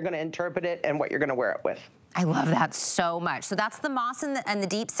how you're going to interpret it and what you're going to wear it with. I love that so much. So that's the moss and the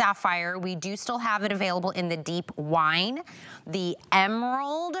deep sapphire. We do still have it available in the deep wine, the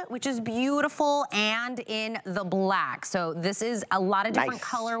emerald, which is beautiful, and in the black. So this is a lot of different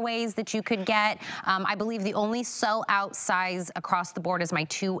colorways that you could get. I believe the only sell-out size across the board is my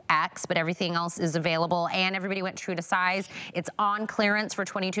 2X, but everything else is available, and everybody went true to size. It's on clearance for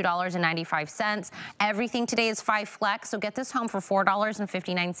 $22.95. Everything today is 5 flex, so get this home for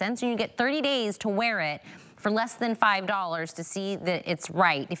 $4.59, and you get 30 days to wear it for less than $5 to see that it's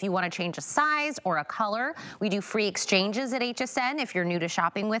right. If you want to change a size or a color, we do free exchanges at HSN if you're new to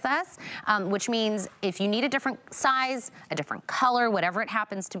shopping with us, which means if you need a different size, a different color, whatever it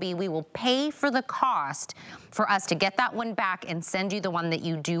happens to be, we will pay for the cost for us to get that one back and send you the one that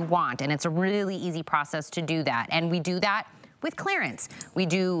you do want. And it's a really easy process to do that. And we do that with clearance. We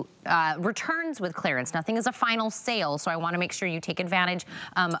do returns with clearance. Nothing is a final sale, so I want to make sure you take advantage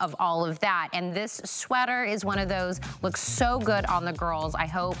of all of that. And this sweater is one of those, looks so good on the girls. I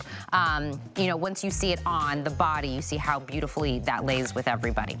hope, you know, once you see it on the body, you see how beautifully that lays with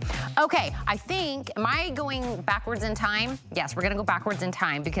everybody. Okay, I think, am I going backwards in time? Yes, we're gonna go backwards in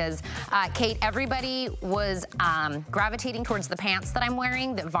time because, Kate, everybody was gravitating towards the pants that I'm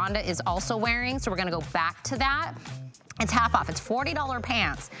wearing, that Vonda is also wearing, so we're gonna go back to that. It's half off. It's $40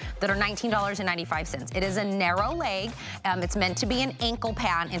 pants that are $19.95. It is a narrow leg. It's meant to be an ankle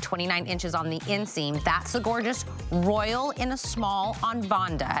pant and 29 inches on the inseam. That's the gorgeous royal in a small on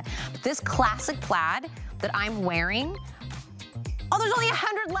Vonda. But this classic plaid that I'm wearing, oh, there's only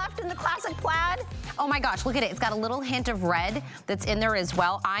 100 left in the classic plaid. Oh my gosh, look at it. It's got a little hint of red that's in there as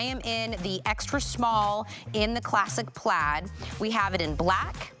well. I am in the extra small in the classic plaid. We have it in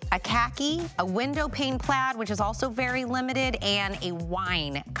black, a khaki, a window pane plaid, which is also very limited, and a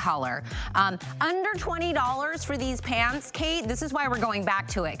wine color. Under $20 for these pants, Kate. This is why we're going back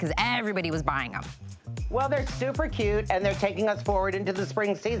to it, because everybody was buying them. Well, they're super cute, and they're taking us forward into the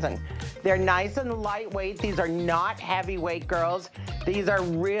spring season. They're nice and lightweight. These are not heavyweight, girls. These are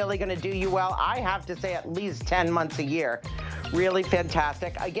really gonna do you well. I have to say at least 10 months a year. Really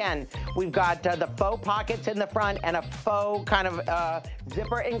fantastic. Again, we've got the faux pockets in the front and a faux kind of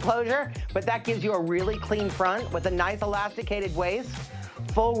zipper enclosure, but that gives you a really clean front with a nice elasticated waist.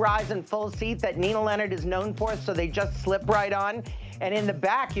 Full rise and full seat that Nina Leonard is known for, so they just slip right on. And in the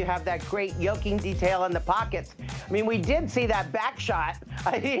back, you have that great yoking detail in the pockets. I mean, we did see that back shot.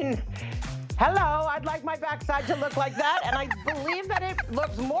 I mean, hello, I'd like my backside to look like that, and I believe that it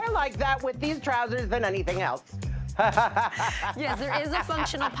looks more like that with these trousers than anything else. Yes, there is a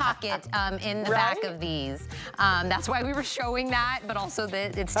functional pocket in the back of these. That's why we were showing that, but also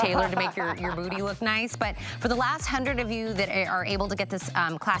that it's tailored to make your booty look nice. But for the last 100 of you that are able to get this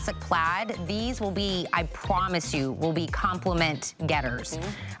classic plaid, these will be, I promise you, will be compliment getters.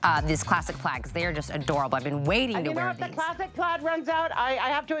 This classic plaid, because they are just adorable. I've been waiting to wear these. If the classic plaid runs out, I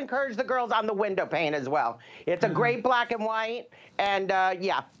have to encourage the girls on the window pane as well. It's a great black and white, and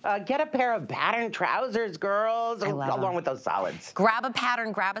yeah, get a pair of patterned trousers, girls. Along with those solids. Grab a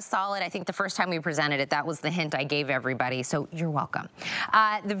pattern, grab a solid. I think the first time we presented it, that was the hint I gave everybody, so you're welcome.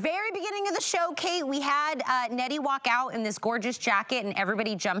 The very beginning of the show, Kate, we had Nettie walk out in this gorgeous jacket and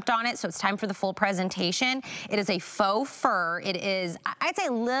everybody jumped on it, so it's time for the full presentation. It is a faux fur. It is, I'd say,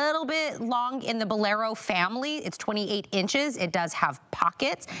 a little bit long in the bolero family. It's 28 inches. It does have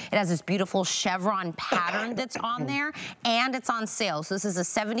pockets. It has this beautiful chevron pattern that's on there, and it's on sale. So this is a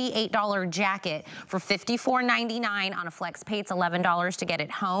 $78 jacket for $54.99 on a flex pay. It's $11 to get it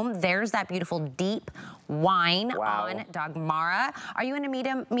home. There's that beautiful deep wine on Dagmara. Are you in a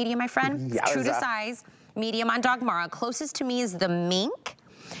medium, my friend? Yeah, true to size. Medium on Dagmara. Closest to me is the mink.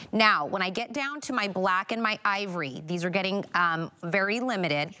 Now, when I get down to my black and my ivory, these are getting very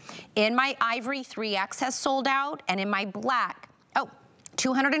limited. In my ivory, 3X has sold out, and in my black,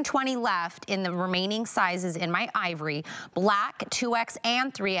 220 left in the remaining sizes in my ivory. Black, 2X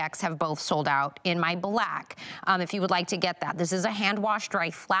and 3X have both sold out in my black. If you would like to get that. This is a hand wash dry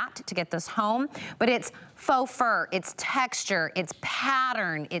flat to get this home, but it's faux fur, it's texture, it's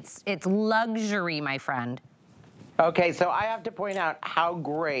pattern, it's luxury, my friend. Okay, so I have to point out how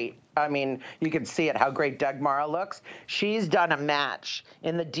great, I mean, you can see it, how great Dagmara looks. She's done a match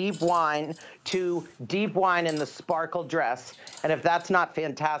in the deep wine to deep wine in the sparkle dress. And if that's not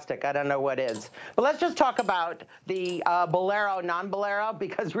fantastic, I don't know what is. But let's just talk about the bolero, non-bolero,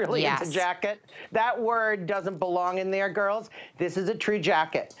 because really it's a jacket. That word doesn't belong in there, girls. This is a true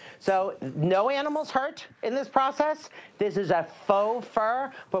jacket. So no animals hurt in this process. This is a faux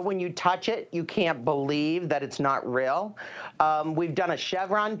fur, but when you touch it, you can't believe that it's not real. We've done a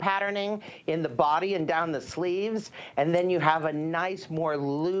chevron patterning in the body and down the sleeves, and then you have a nice, more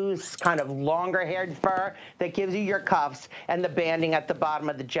loose, kind of longer-haired fur that gives you your cuffs and the banding at the bottom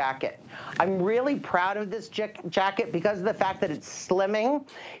of the jacket. I'm really proud of this jacket because of the fact that it's slimming.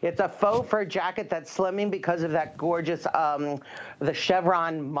 It's a faux fur jacket that's slimming because of that gorgeous, the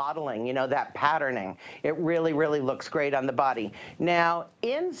chevron modeling, you know, that patterning. It really, really looks great on the body. Now,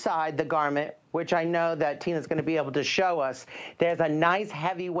 inside the garment, which I know that Tina's going to be able to show us, there's a nice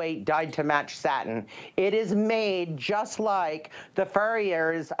heavyweight dyed-to-match satin. It is made just like the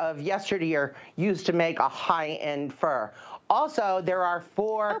furriers of yesteryear used to make a high-end fur. Also, there are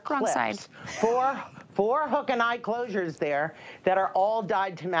four clips, 4 hook and eye closures there that are all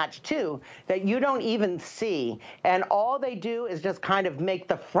dyed to match too, that you don't even see. And all they do is just kind of make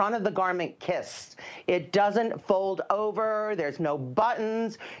the front of the garment kiss. It doesn't fold over, there's no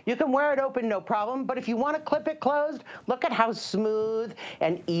buttons. You can wear it open, no problem, but if you want to clip it closed, look at how smooth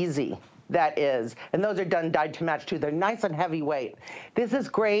and easy that is. And those are done dyed to match too. They're nice and heavyweight. This is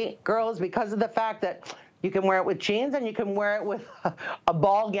great, girls, because of the fact that you can wear it with jeans and you can wear it with a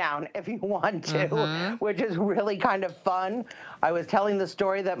ball gown if you want to, which is really kind of fun. I was telling the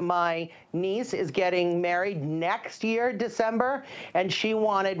story that my niece is getting married next year, December, and she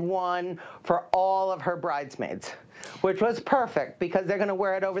wanted one for all of her bridesmaids, which was perfect because they're going to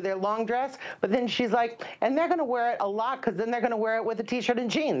wear it over their long dress. But then she's like, and they're going to wear it a lot because then they're going to wear it with a T-shirt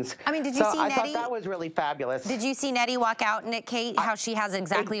and jeans. I mean, did you see Nettie? I thought that was really fabulous. Did you see Nettie walk out in it, Kate? How she has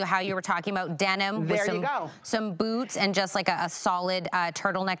exactly how you were talking about denim with some boots and just like a solid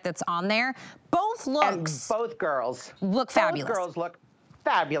turtleneck that's on there. Both looks. And both girls look fabulous. Both girls look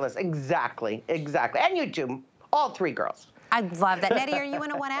fabulous. Exactly. And you too. All 3 girls. I love that. Nettie, are you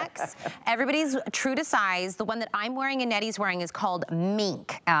in a 1X? Everybody's true to size. The one that I'm wearing and Nettie's wearing is called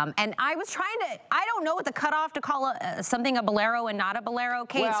mink. And I was trying to, I don't know what the cutoff to call something a bolero and not a bolero,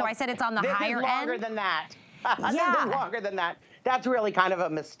 Kate, well, so I said it's on the higher end. Longer than that. Yeah. This is longer than that. That's really kind of a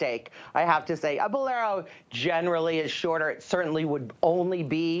mistake, I have to say. A bolero generally is shorter. It certainly would only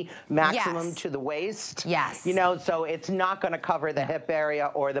be maximum to the waist. Yes. You know, so it's not going to cover the hip area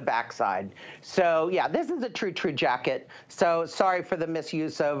or the backside. So, yeah, this is a true jacket. So sorry for the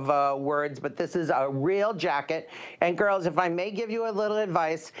misuse of words, but this is a real jacket. And girls, if I may give you a little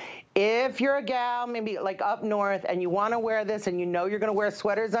advice, if you're a gal, maybe like up north, and you want to wear this and you know you're going to wear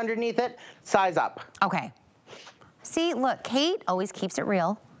sweaters underneath it, size up. Okay. See, look, Kate always keeps it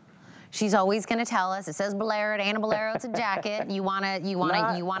real. She's always going to tell us it says bolero, it ain't a bolero, it's a jacket. You want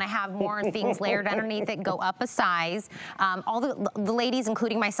to have more things layered underneath it, go up a size. All the ladies,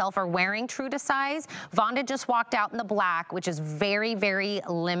 including myself, are wearing true to size. Vonda just walked out in the black, which is very, very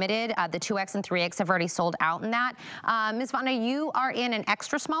limited. The 2X and 3X have already sold out in that. Ms. Vonda, you are in an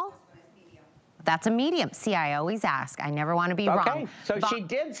extra small? That's a medium. See, I always ask. I never want to be wrong. Okay, so she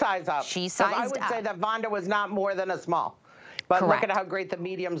did size up. She sized up. I would say that Vonda was not more than a small. But look at how great the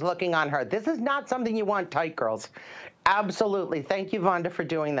medium's looking on her. This is not something you want tight, girls. Absolutely. Thank you, Vonda, for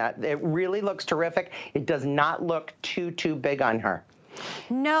doing that. It really looks terrific. It does not look too big on her.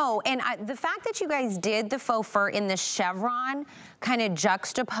 No, and the fact that you guys did the faux fur in the chevron kind of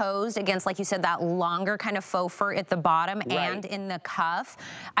juxtaposed against, like you said, that longer kind of faux fur at the bottom and in the cuff,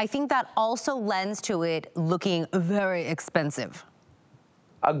 I think that also lends to it looking very expensive.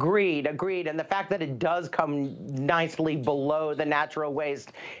 Agreed. And the fact that it does come nicely below the natural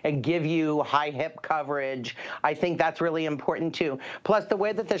waist and give you high hip coverage, I think that's really important too. Plus, the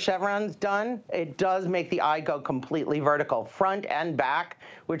way that the chevron's done, it does make the eye go completely vertical, front and back,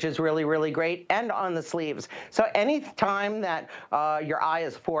 which is really, really great, and on the sleeves. So any time that your eye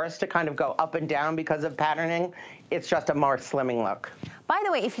is forced to kind of go up and down because of patterning, it's just a more slimming look. By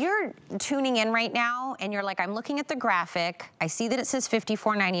the way, if you're tuning in right now and you're like, I'm looking at the graphic, I see that it says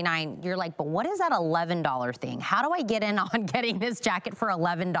 $54.99. You're like, but what is that $11 thing? How do I get in on getting this jacket for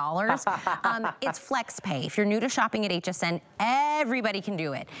 $11? It's flex pay. If you're new to shopping at HSN, everybody can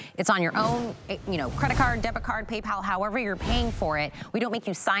do it. It's on your own, credit card, debit card, PayPal, however you're paying for it. We don't make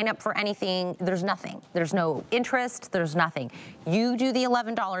you sign up for anything. There's nothing. There's no interest. There's nothing. You do the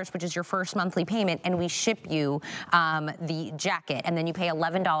 $11, which is your first monthly payment, and we ship you the jacket, and then you pay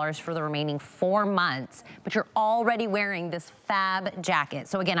 $11 for the remaining 4 months, but you're already wearing this fab jacket.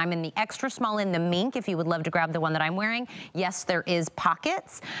 So again, I'm in the extra small in the mink if you would love to grab the one that I'm wearing. Yes, there is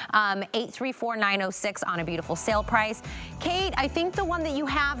pockets. $834,906 on a beautiful sale price. Kate, I think the one that you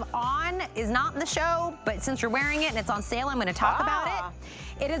have on is not in the show, but since you're wearing it and it's on sale, I'm going to talk about it.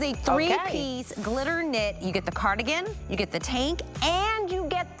 It is a 3-piece glitter knit. You get the cardigan, you get the tank, and you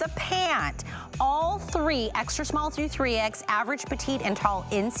get the pant. All 3, extra small through 3X, average, petite, and tall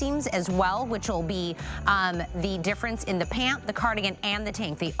inseams as well, which will be the difference in the pant, the cardigan, and the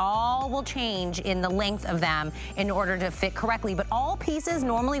tank. They all will change in the length of them in order to fit correctly, but all pieces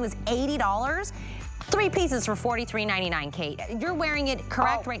normally was $80. 3 pieces for $43.99, Kate. You're wearing it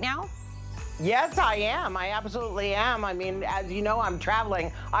correct right now? Yes, I am. I absolutely am. I mean, as you know, I'm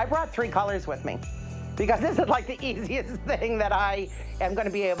traveling. I brought 3 colors with me because this is like the easiest thing that I am going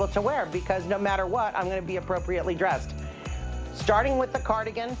to be able to wear because no matter what, I'm going to be appropriately dressed. Starting with the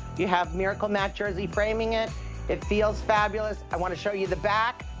cardigan, you have Miracle Matte jersey framing it. It feels fabulous. I want to show you the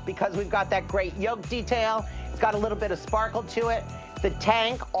back because we've got that great yoke detail. It's got a little bit of sparkle to it. The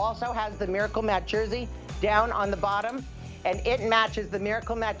tank also has the Miracle Matte jersey down on the bottom, and it matches the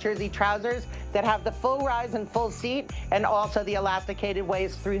Miracle Matte jersey trousers that have the full rise and full seat, and also the elasticated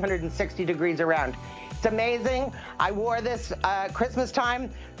waist 360 degrees around. It's amazing. I wore this Christmas time,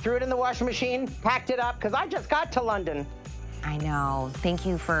 threw it in the washing machine, packed it up, because I just got to London. I know. Thank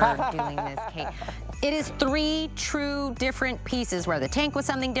you for doing this, Kate. It is 3 true different pieces, where the tank was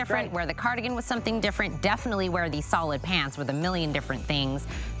something different, Right. where the cardigan was something different, definitely where these solid pants with a million different things.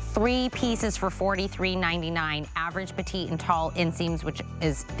 3 pieces for $43.99, average, petite, and tall inseams, which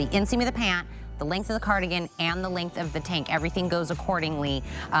is the inseam of the pant, the length of the cardigan, and the length of the tank. Everything goes accordingly.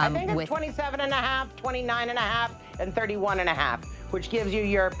 I think it's 27.5, 29.5, and 31.5, which gives you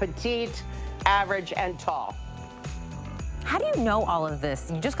your petite, average, and tall. How do you know all of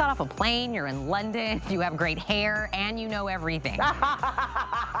this? You just got off a plane, you're in London, you have great hair, and you know everything.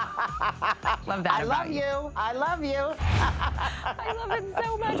 Love that I love you. I love you. I love it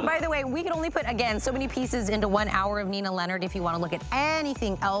so much. By the way, we can only put, again, so many pieces into 1 hour of Nina Leonard. If you want to look at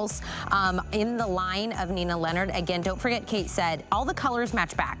anything else in the line of Nina Leonard, again, don't forget, Kate said, all the colors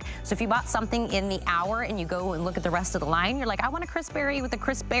match back. So if you bought something in the hour and you go and look at the rest of the line, you're like, I want a crisp berry with a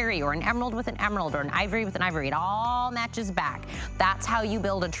crisp berry, or an emerald with an emerald, or an ivory with an ivory. It all matches back. That's how you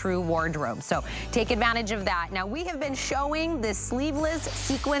build a true wardrobe. So take advantage of that. Now, we have been showing this sleeveless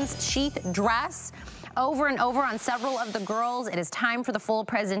sequins sheath dress over and over on several of the girls. It is time for the full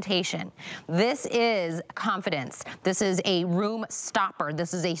presentation. This is confidence. This is a room stopper.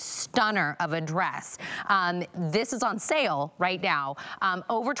 This is a stunner of a dress. This is on sale right now.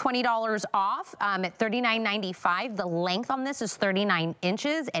 Over $20 off at $39.95. The length on this is 39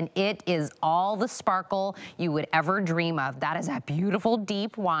 inches, and it is all the sparkle you would ever dream of. That is a beautiful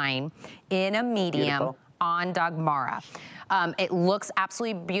deep wine in a medium. Beautiful. On Dagmara. It looks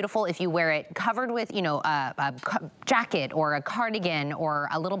absolutely beautiful if you wear it covered with, you know, a jacket or a cardigan or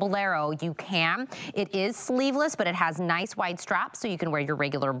a little bolero. You can. It is sleeveless, but it has nice wide straps, so you can wear your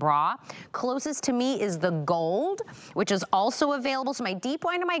regular bra. Closest to me is the gold, which is also available. So my deep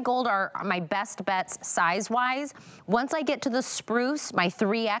wine and my gold are my best bets size-wise. Once I get to the spruce, my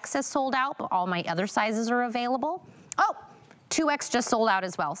 3X has sold out, but all my other sizes are available. Oh! 2X just sold out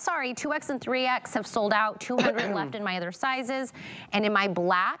as well. Sorry, 2X and 3X have sold out, 200 left in my other sizes. And in my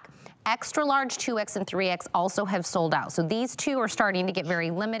black, extra large 2X and 3X also have sold out. So these two are starting to get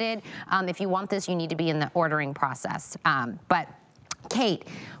very limited. If you want this, you need to be in the ordering process. But Kate,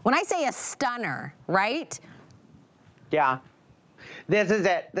 when I say a stunner, right? Yeah. This is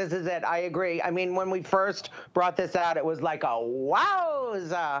it. This is it. I agree. I mean, when we first brought this out, it was like a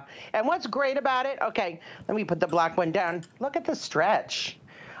wowza. And what's great about it, okay, let me put the black one down. Look at the stretch.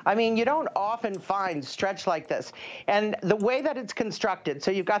 I mean, you don't often find stretch like this. And the way that it's constructed, so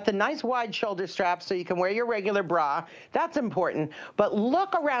you've got the nice wide shoulder straps so you can wear your regular bra. That's important. But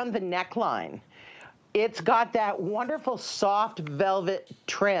look around the neckline. It's got that wonderful soft velvet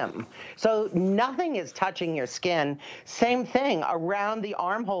trim. So nothing is touching your skin. Same thing around the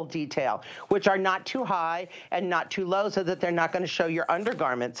armhole detail, which are not too high and not too low so that they're not going to show your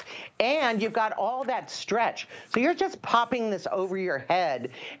undergarments. And you've got all that stretch. So you're just popping this over your head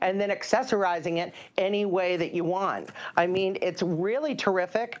and then accessorizing it any way that you want. I mean, it's really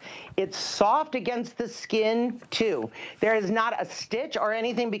terrific. It's soft against the skin too. There is not a stitch or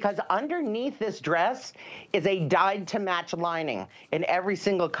anything because underneath this dress is a dyed to match lining in every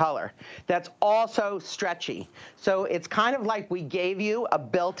single color that's also stretchy. So it's kind of like we gave you a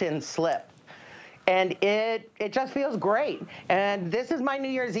built-in slip. And it just feels great. And this is my New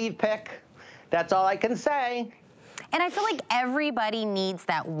Year's Eve pick. That's all I can say. And I feel like everybody needs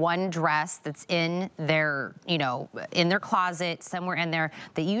that one dress that's in their, you know, in their closet, somewhere in there,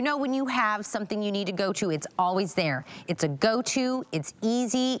 that you know when you have something you need to go to, it's always there. It's a go-to, it's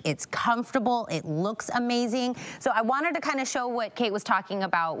easy, it's comfortable, it looks amazing. So I wanted to kind of show what Kate was talking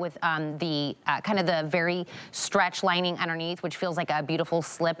about with the kind of the very stretch lining underneath, which feels like a beautiful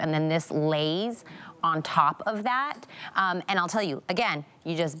slip, and then this lays on top of that. And I'll tell you, again,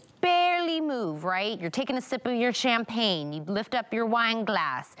 you just barely move, right? You're taking a sip of your champagne, you lift up your wine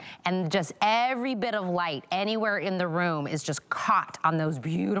glass, and just every bit of light anywhere in the room is just caught on those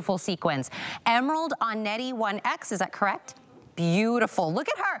beautiful sequins. Emerald on Nettie 1X, is that correct? Beautiful. Look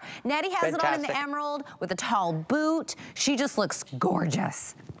at her. Nettie has it on in the emerald with a tall boot. She just looks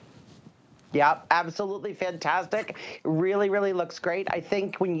gorgeous. Yeah, absolutely fantastic. Really, really looks great. I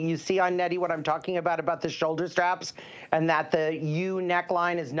think when you see on Nettie what I'm talking about the shoulder straps, and that the U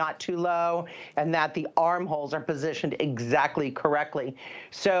neckline is not too low, and that the armholes are positioned exactly correctly.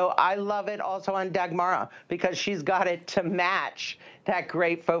 So I love it also on Dagmara because she's got it to match that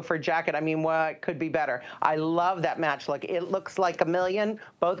great faux fur jacket. I mean, what could be better? I love that match look. It looks like a million.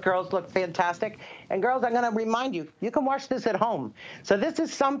 Both girls look fantastic. And girls, I'm going to remind you, you can wash this at home. So this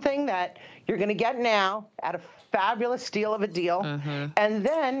is something that you're going to get now at a fabulous steal of a deal. And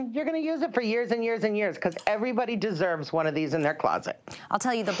then you're going to use it for years and years and years, because everybody deserves one of these in their closet. I'll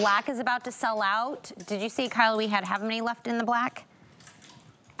tell you, the black is about to sell out. Did you see, Kyle, we had how many left in the black?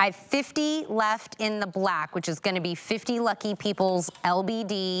 I have 50 left in the black, which is going to be 50 lucky people's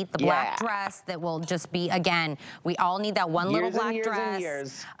LBD, the black dress that will just be, again, we all need that one little black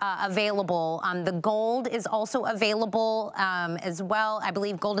dress available. The gold is also available as well. I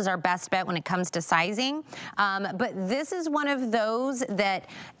believe gold is our best bet when it comes to sizing. But this is one of those that,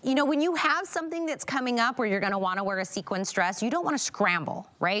 you know, when you have something that's coming up where you're going to want to wear a sequin dress, you don't want to scramble,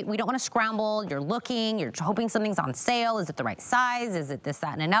 right? We don't want to scramble. You're looking, you're hoping something's on sale. Is it the right size? Is it this,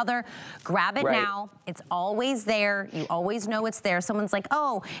 that, and another? Grab it now. It's always there. You always know it's there. Someone's like,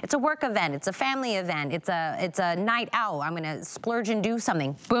 oh, it's a work event. It's a family event. It's a night out. I'm going to splurge and do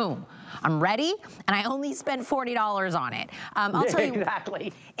something. Boom. I'm ready, and I only spent $40 on it. I'll tell you,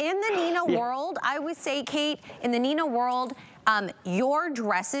 in the Nina world, I would say, Kate, in the Nina world, your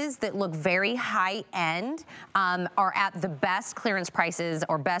dresses that look very high-end are at the best clearance prices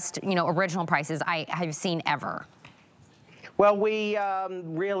or best, you know, original prices I have seen ever. Well, we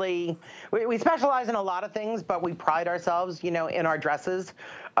we specialize in a lot of things, but we pride ourselves, you know, in our dresses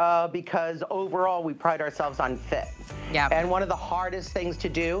because overall we pride ourselves on fit. And one of the hardest things to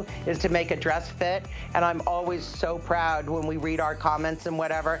do is to make a dress fit. And I'm always so proud when we read our comments and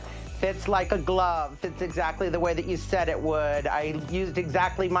whatever. Fits like a glove, fits exactly the way that you said it would. I used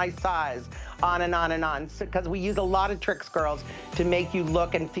exactly my size, on and on and on. Because we use a lot of tricks, girls, to make you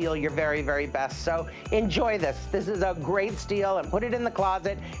look and feel your very, very best. So enjoy this. This is a great steal, and put it in the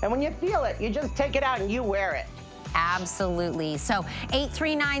closet. And when you feel it, you just take it out and you wear it. Absolutely. So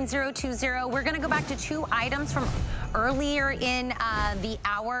 839020. We're going to go back to two items from earlier in the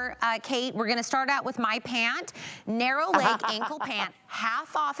hour, Kate. We're going to start out with my pant, narrow leg ankle pant,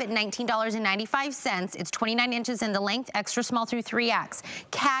 half off at $19.95. It's 29 inches in the length, extra small through 3X.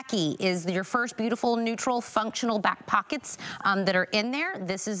 Khaki is your first beautiful neutral functional back pockets that are in there.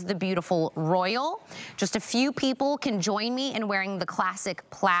 This is the beautiful royal. Just a few people can join me in wearing the classic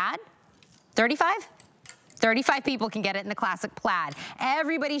plaid. 35 people can get it in the classic plaid.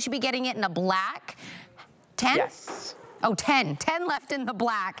 Everybody should be getting it in a black. 10? Yes. Oh, 10 left in the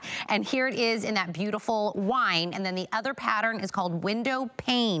black. And here it is in that beautiful wine. And then the other pattern is called window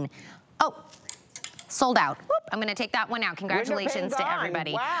pane. Oh, sold out. Whoop, I'm gonna take that one out. Congratulations to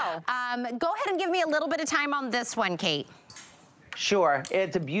everybody. Wow. Go ahead and give me a little bit of time on this one, Kate. Sure.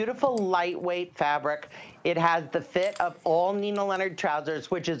 It's a beautiful lightweight fabric. It has the fit of all Nina Leonard trousers,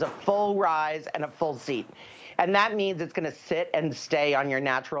 which is a full rise and a full seat. And that means it's going to sit and stay on your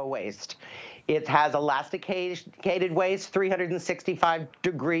natural waist. It has elasticated waist, 365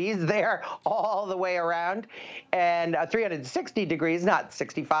 degrees there all the way around, and 360 degrees, not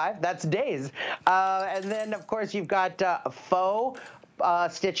 65, that's days. And then, of course, you've got faux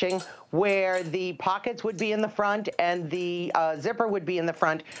stitching where the pockets would be in the front and the zipper would be in the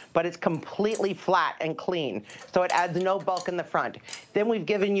front, but it's completely flat and clean, so it adds no bulk in the front. Then we've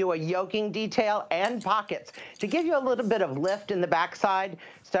given you a yoking detail and pockets to give you a little bit of lift in the backside.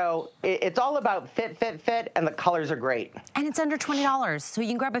 So it's all about fit, and the colors are great. And it's under $20, so you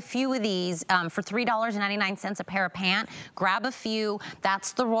can grab a few of these for $3.99 a pair of pant. Grab a few.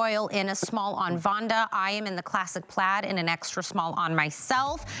 That's the royal in a small on Vonda. I am in the classic plaid in an extra small on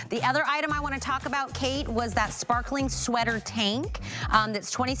myself. The other item I want to talk about, Kate, was that sparkling sweater tank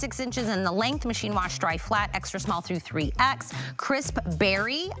that's 26 inches in the length, machine wash, dry, flat, extra small through 3X. Crisp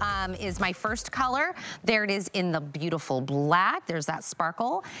berry is my first color. There it is in the beautiful black. There's that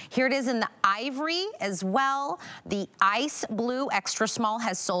sparkle. Here it is in the ivory as well. The ice blue extra small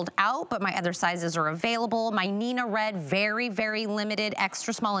has sold out, but my other sizes are available. My Nina red, very, very limited,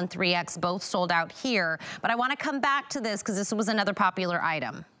 extra small and 3X, both sold out here. But I want to come back to this because this was another popular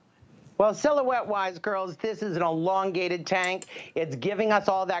item. Well, silhouette-wise, girls, this is an elongated tank. It's giving us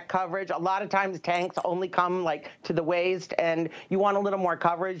all that coverage. A lot of times tanks only come like to the waist, and you want a little more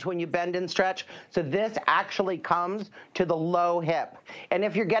coverage when you bend and stretch. So this actually comes to the low hip. And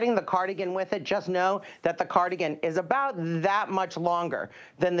if you're getting the cardigan with it, just know that the cardigan is about that much longer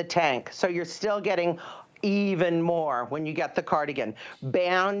than the tank. So you're still getting even more when you get the cardigan.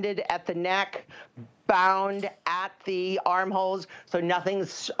 Bounded at the neck, bound at the armholes, so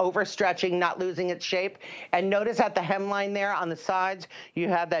nothing's overstretching, not losing its shape. And notice at the hemline there on the sides, you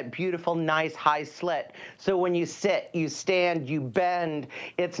have that beautiful, nice high slit. So when you sit, you stand, you bend,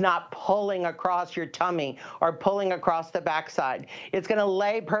 it's not pulling across your tummy or pulling across the backside. It's gonna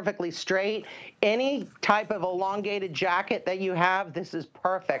lay perfectly straight. Any type of elongated jacket that you have, this is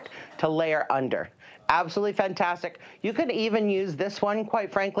perfect to layer under. Absolutely fantastic. You could even use this one,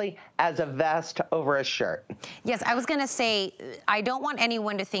 quite frankly, as a vest over a shirt. Yes, I was gonna say, I don't want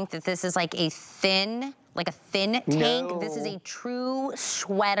anyone to think that this is like a thin tank. No. This is a true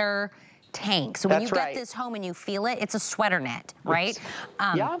sweater tank. So when That's you get right. this home and you feel it, it's a sweater knit, right?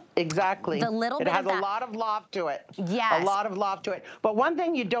 Yeah, exactly. The little it bit has of that, a lot of loft to it. Yes. A lot of loft to it. But one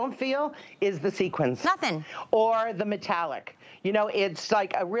thing you don't feel is the sequins. Nothing. Or the metallic. You know, it's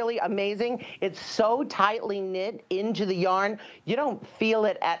like a really amazing. It's so tightly knit into the yarn, you don't feel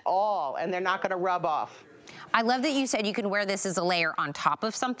it at all, and they're not gonna rub off. I love that you said you can wear this as a layer on top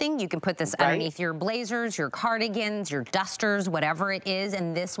of something. You can put this underneath your blazers, your cardigans, your dusters, whatever it is,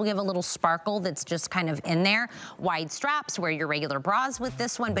 and this will give a little sparkle that's just kind of in there. Wide straps, wear your regular bras with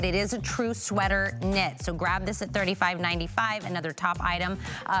this one, but it is a true sweater knit. So grab this at $35.95, another top item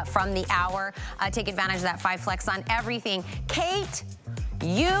from the hour. Take advantage of that 5 flex on everything. Kate,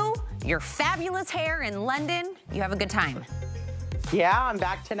 your fabulous hair in London, you have a good time. Yeah, I'm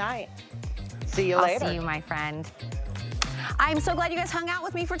back tonight. See you later. I'll see you, my friend. I'm so glad you guys hung out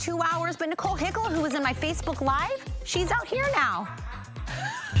with me for 2 hours, but Nicole Hickle, who was in my Facebook Live, she's out here now.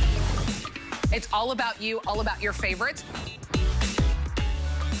 It's all about you, all about your favorites.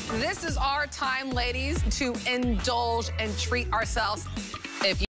 This is our time, ladies, to indulge and treat ourselves. If you